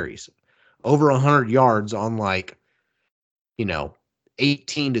 27 carries, over 100 yards on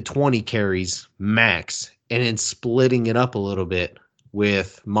 18 to 20 carries max, and then splitting it up a little bit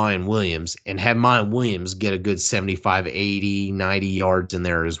with Mayan Williams and have Mayan Williams get a good 75, 80, 90 yards in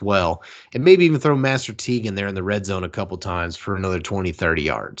there as well. And maybe even throw Master Teague in there in the red zone a couple times for another 20, 30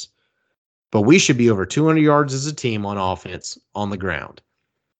 yards. But we should be over 200 yards as a team on offense on the ground.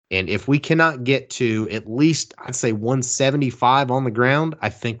 And if we cannot get to at least, I'd say 175 on the ground, I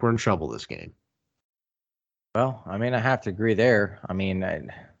think we're in trouble this game. Well, I have to agree there.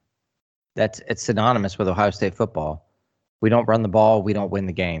 It's synonymous with Ohio State football. We don't run the ball, we don't win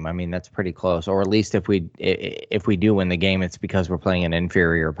the game. That's pretty close. Or at least if we do win the game, it's because we're playing an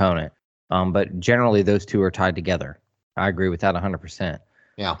inferior opponent. But generally, those two are tied together. I agree with that 100%.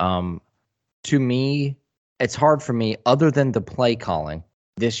 Yeah. To me, it's hard for me, other than the play calling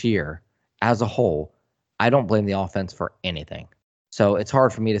this year as a whole, I don't blame the offense for anything. So it's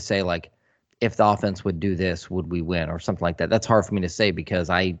hard for me to say, if the offense would do this, would we win or something like that. That's hard for me to say because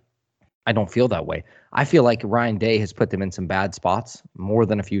I don't feel that way. I feel like Ryan Day has put them in some bad spots more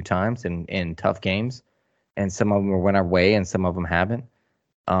than a few times in tough games, and some of them went our way and some of them haven't.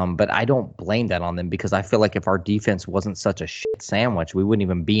 But I don't blame that on them because I feel like if our defense wasn't such a shit sandwich, we wouldn't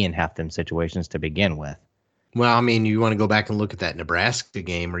even be in half them situations to begin with. Well, you want to go back and look at that Nebraska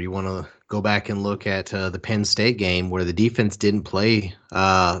game, or you want to go back and look at the Penn State game where the defense didn't play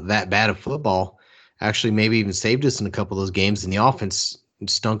that bad of football. Actually, maybe even saved us in a couple of those games, and the offense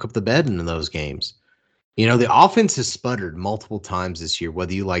stunk up the bed in those games. You know, the offense has sputtered multiple times this year,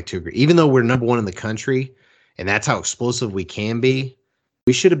 whether you like to agree. Even though we're number one in the country, and that's how explosive we can be,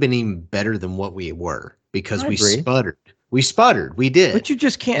 we should have been even better than what we were because I we agree. sputtered. We sputtered. We did. But you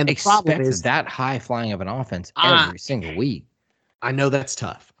just can't And the problem expect is, that high flying of an offense I every single week. I know that's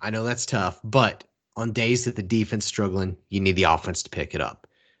tough. I know that's tough. But on days that the defense is struggling, you need the offense to pick it up.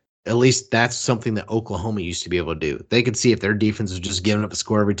 At least that's something that Oklahoma used to be able to do. They could see if their defense was just giving up a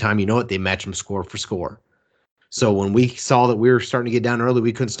score every time, you know what? They match them score for score. So when we saw that we were starting to get down early,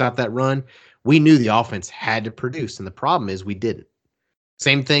 we couldn't stop that run. We knew the offense had to produce. And the problem is we didn't.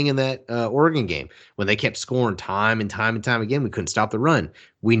 Same thing in that Oregon game. When they kept scoring time and time and time again, we couldn't stop the run.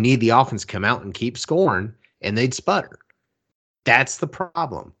 We need the offense to come out and keep scoring, and they'd sputter. That's the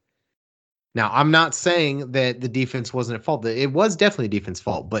problem. Now, I'm not saying that the defense wasn't at fault. It was definitely defense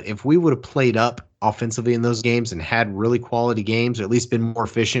fault. But if we would have played up offensively in those games and had really quality games, or at least been more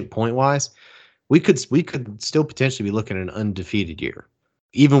efficient point-wise, we could still potentially be looking at an undefeated year,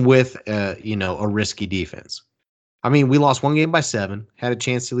 even with a risky defense. I mean, we lost one game by 7, had a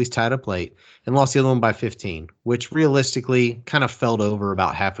chance to at least tie it up late, and lost the other one by 15, which realistically kind of fell over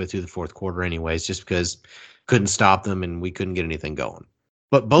about halfway through the fourth quarter anyways, just because couldn't stop them and we couldn't get anything going.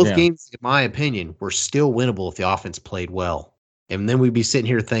 But both games, in my opinion, were still winnable if the offense played well. And then we'd be sitting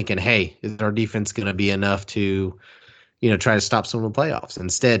here thinking, hey, is our defense going to be enough to, try to stop some of the playoffs?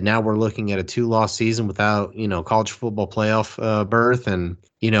 Instead, now we're looking at a 2-loss season without, college football playoff berth and,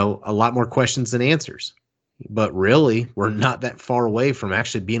 a lot more questions than answers. But really, we're not that far away from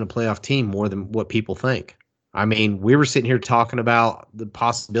actually being a playoff team more than what people think. I mean, we were sitting here talking about the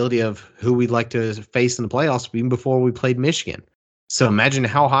possibility of who we'd like to face in the playoffs even before we played Michigan. So imagine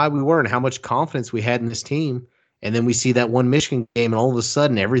how high we were and how much confidence we had in this team. And then we see that one Michigan game and all of a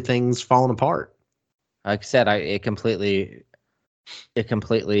sudden everything's falling apart. Like I said, it completely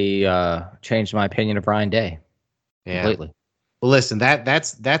changed my opinion of Ryan Day. Yeah. Completely. Well, listen,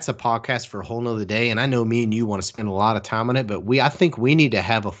 that's a podcast for a whole nother day. And I know me and you want to spend a lot of time on it, but I think we need to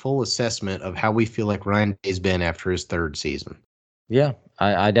have a full assessment of how we feel like Ryan Day's been after his 3rd season. Yeah,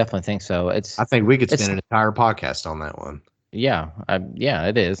 I definitely think so. I think we could spend an entire podcast on that one. Yeah,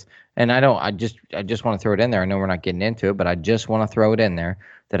 it is. And I just want to throw it in there. I know we're not getting into it, but I just want to throw it in there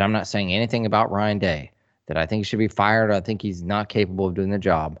that I'm not saying anything about Ryan Day, that I think he should be fired. I think he's not capable of doing the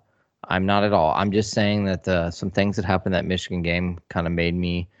job. I'm not at all. I'm just saying that some things that happened in that Michigan game kind of made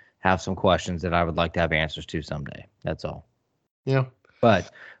me have some questions that I would like to have answers to someday. That's all. Yeah.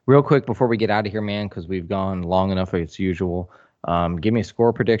 But real quick before we get out of here, man, because we've gone long enough as usual, give me a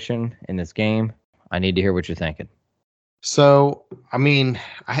score prediction in this game. I need to hear what you're thinking. So, I mean,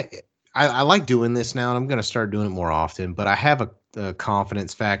 I like doing this now, and I'm going to start doing it more often, but I have a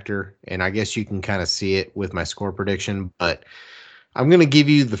confidence factor, and I guess you can kind of see it with my score prediction, but I'm going to give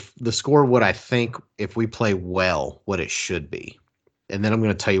you the score, what I think if we play well, what it should be. And then I'm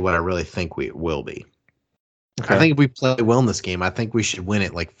going to tell you what I really think we will be. Okay. I think if we play well in this game, I think we should win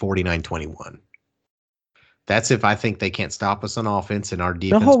it like 49-21. That's if I think they can't stop us on offense and our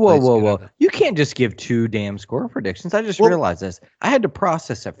defense. Whoa. You can't just give 2 damn score predictions. I just realized this. I had to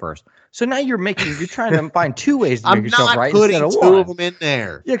process it first. So now you're trying to find 2 ways to make yourself right instead of 1. I'm not putting 2 of them in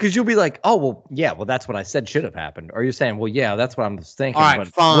there. Yeah, because you'll be like, well, that's what I said should have happened. Or you're saying, well, yeah, that's what I'm thinking. All right, but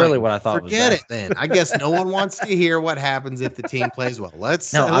fine. Really what I thought Forget it then. I guess no one wants to hear what happens if the team plays well. Let's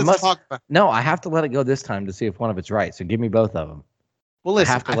talk about it. No, I have to let it go this time to see if one of it's right. So give me both of them. Well,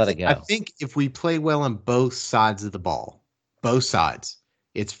 listen, I have to let it go. I think if we play well on both sides of the ball, both sides,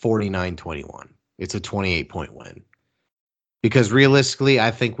 it's 49-21. It's a 28-point win. Because realistically,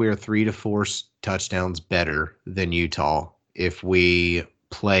 I think we are 3 to 4 touchdowns better than Utah if we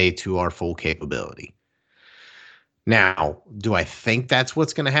play to our full capability. Now, do I think that's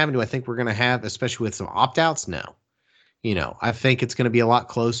what's going to happen? Do I think we're going to have, especially with some opt-outs? No. I think it's going to be a lot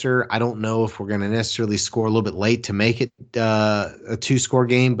closer. I don't know if we're going to necessarily score a little bit late to make it a 2-score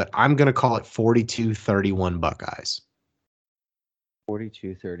game, but I'm going to call it 42-31 Buckeyes.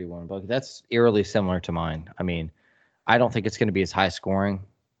 42-31 Buckeyes. That's eerily similar to mine. I mean, I don't think it's going to be as high scoring,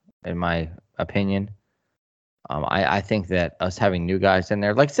 in my opinion. I think that us having new guys in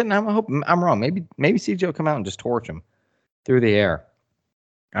there, like I said, I hope I'm wrong. Maybe CJ will come out and just torch them through the air.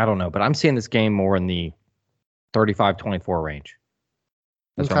 I don't know, but I'm seeing this game more in the 35-24 range.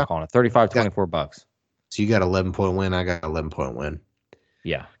 That's what I'm calling it. 35-24 Bucks. So you got 11-point win. I got 11-point win.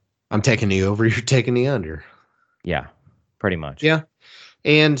 Yeah. I'm taking the over. You're taking the under. Yeah, pretty much. Yeah.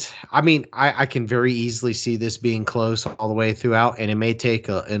 And I mean, I can very easily see this being close all the way throughout, and it may take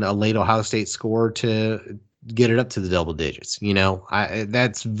a late Ohio State score to get it up to the double digits.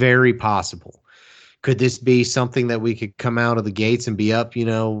 That's very possible. Could this be something that we could come out of the gates and be up,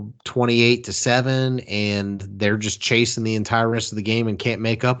 28-7, and they're just chasing the entire rest of the game and can't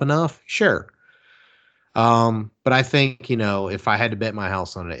make up enough? Sure. But I think, if I had to bet my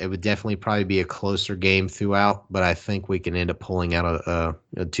house on it, it would definitely probably be a closer game throughout, but I think we can end up pulling out a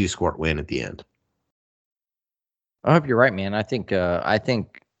 2-score win at the end. I hope you're right, man. I think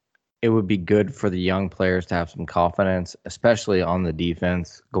it would be good for the young players to have some confidence, especially on the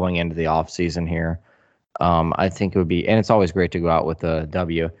defense going into the offseason here. I think it would be, and it's always great to go out with a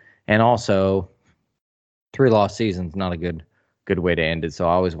W. And also, 3-loss season's not a good way to end it. So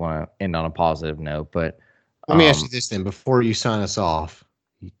I always want to end on a positive note. But let me ask you this then, before you sign us off,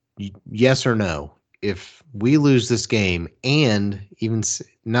 yes or no? If we lose this game, and even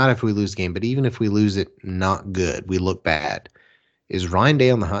not if we lose the game, but even if we lose it not good, we look bad, is Ryan Day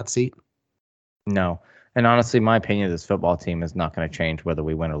on the hot seat? No. And honestly, my opinion of this football team is not going to change whether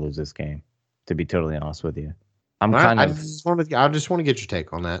we win or lose this game, to be totally honest with you. I just want to get your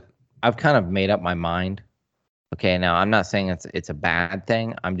take on that. I've kind of made up my mind. Okay, now I'm not saying it's a bad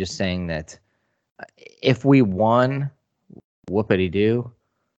thing. I'm just saying that if we won, whoopity-doo.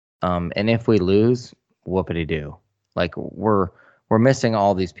 And if we lose, whoopity-doo. Like, we're missing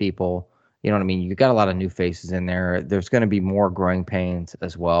all these people. You know what I mean? You got a lot of new faces in there. There's going to be more growing pains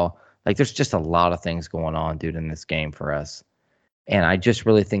as well. Like, there's just a lot of things going on, dude, in this game for us. And I just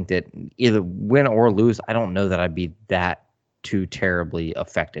really think that either win or lose, I don't know that I'd be that too terribly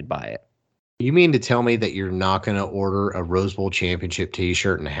affected by it. You mean to tell me that you're not going to order a Rose Bowl championship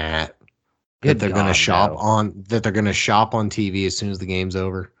T-shirt and hat that they're going to shop on TV as soon as the game's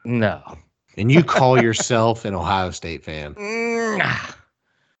over? No. And you call yourself an Ohio State fan?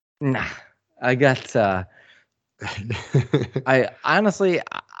 Nah. I got. I honestly,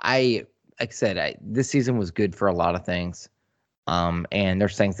 like I said, this season was good for a lot of things. And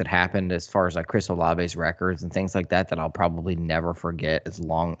there's things that happened as far as like Chris Olave's records and things like that I'll probably never forget as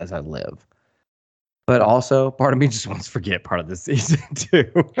long as I live. But also, part of me just wants to forget part of the season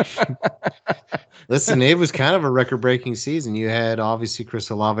too. Listen, it was kind of a record-breaking season. You had obviously Chris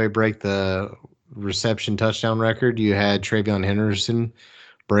Olave break the reception touchdown record. You had TreVeyon Henderson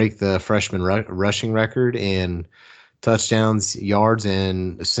break the freshman rushing record in touchdowns, yards,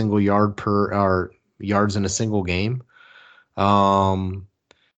 and a single yard or yards in a single game.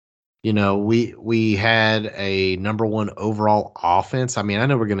 We had a number 1 overall offense. I mean, I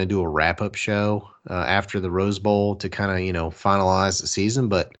know we're going to do a wrap-up show after the Rose Bowl to kind of, finalize the season.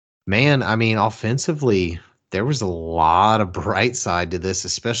 But, man, I mean, offensively, there was a lot of bright side to this,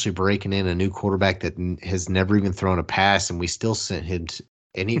 especially breaking in a new quarterback that has never even thrown a pass, and we still sent him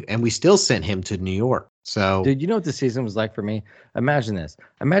to New York. So, dude, you know what the season was like for me? Imagine this.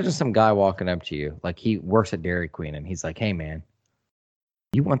 Imagine some guy walking up to you, like he works at Dairy Queen, and he's like, "Hey, man,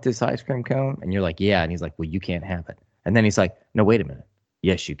 you want this ice cream cone?" And you're like, "Yeah." And he's like, "Well, you can't have it." And then he's like, "No, wait a minute.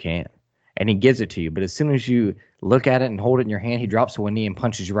 Yes, you can." And he gives it to you. But as soon as you look at it and hold it in your hand, he drops to one knee and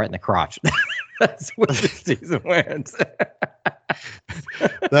punches you right in the crotch. That's what the season went.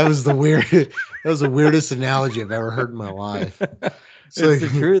 That was the weirdest analogy I've ever heard in my life. So, it's the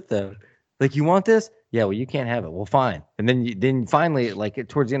truth, though. Like, you want this? Yeah, well, you can't have it. Well, fine. And then finally, like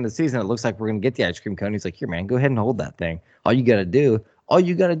towards the end of the season, it looks like we're gonna get the ice cream cone. He's like, "Here, man, go ahead and hold that thing. All you gotta do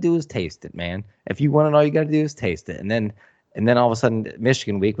is taste it, man. If you want it, all you gotta do is taste it." And then all of a sudden,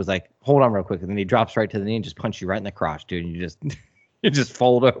 Michigan week was like, "Hold on real quick," and then he drops right to the knee and just punches you right in the crotch, dude. And you just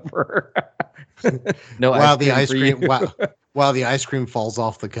fold over. No, while the ice cream falls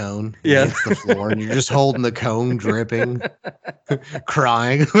off the cone, yeah, hits the floor, and you're just holding the cone, dripping,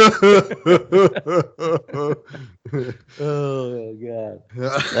 crying. Oh god,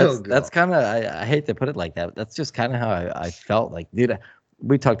 that's kind of I hate to put it like that. That's just kind of how I felt like, dude.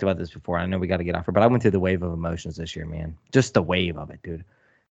 We talked about this before. I know we got to get off it, but I went through the wave of emotions this year, man. Just the wave of it, dude.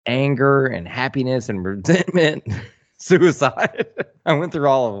 Anger and happiness and resentment, suicide. I went through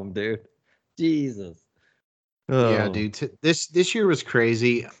all of them, dude. Jesus. Oh. Yeah, dude. This year was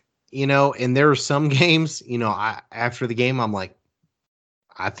crazy, and there were some games, after the game, I'm like,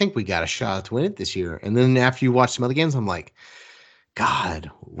 I think we got a shot to win it this year. And then after you watch some other games, I'm like,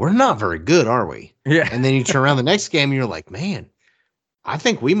 God, we're not very good, are we? Yeah. And then you turn around the next game and you're like, man, I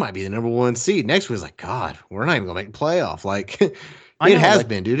think we might be the number 1 seed. Next week was like, God, we're not even gonna make the playoff. Like it has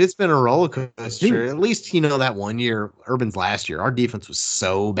been, dude. It's been a roller coaster. Dude. At least that one year, Urban's last year, our defense was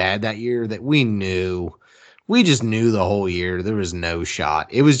so bad that year that we just knew the whole year there was no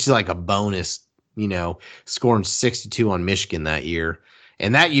shot. It was just like a bonus, scoring 62 on Michigan that year.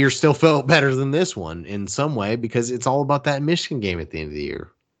 And that year still felt better than this one in some way because it's all about that Michigan game at the end of the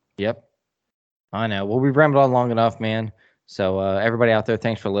year. Yep. I know. Well, we've rambled on long enough, man. So everybody out there,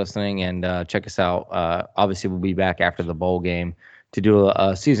 thanks for listening, and check us out. Obviously, we'll be back after the bowl game to do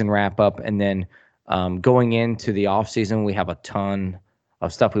a season wrap up, and then going into the off season, we have a ton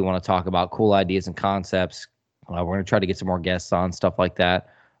of stuff we want to talk about, cool ideas and concepts. We're going to try to get some more guests on, stuff like that.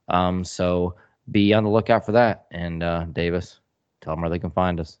 So be on the lookout for that. And Davis, tell them where they can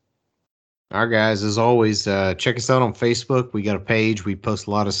find us. All right, guys, as always, check us out on Facebook. We got a page. We post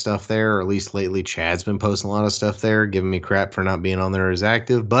a lot of stuff there, or at least lately Chad's been posting a lot of stuff there, giving me crap for not being on there as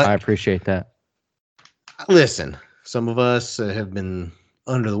active. But I appreciate that. Listen, some of us have been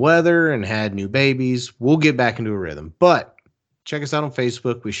under the weather and had new babies. We'll get back into a rhythm. But check us out on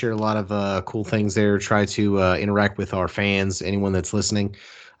Facebook. We share a lot of cool things there. Try to interact with our fans, anyone that's listening.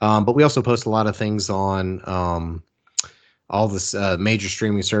 But we also post a lot of things on all the major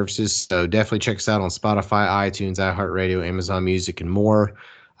streaming services. So definitely check us out on Spotify, iTunes, iHeartRadio, Amazon Music, and more.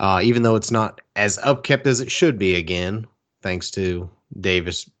 Even though it's not as upkept as it should be again, thanks to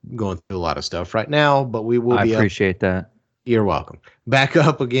Davis going through a lot of stuff right now, but we will be. I appreciate that. You're welcome. Back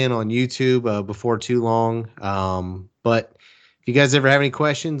up again on YouTube before too long. But if you guys ever have any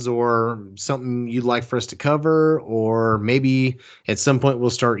questions or something you'd like for us to cover, or maybe at some point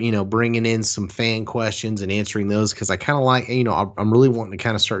we'll start, bringing in some fan questions and answering those, because I kind of like, I'm really wanting to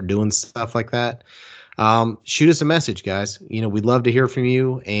kind of start doing stuff like that. Shoot us a message, guys. We'd love to hear from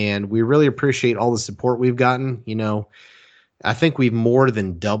you, and we really appreciate all the support we've gotten. I think we've more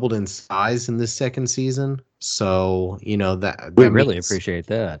than doubled in size in this second season. So, that we really appreciate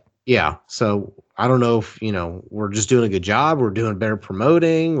that. Yeah. So I don't know if, we're just doing a good job, we're doing better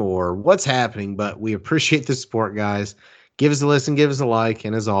promoting, or what's happening, but we appreciate the support, guys. Give us a listen, give us a like,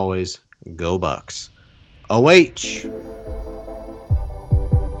 and as always, go Bucks. OH.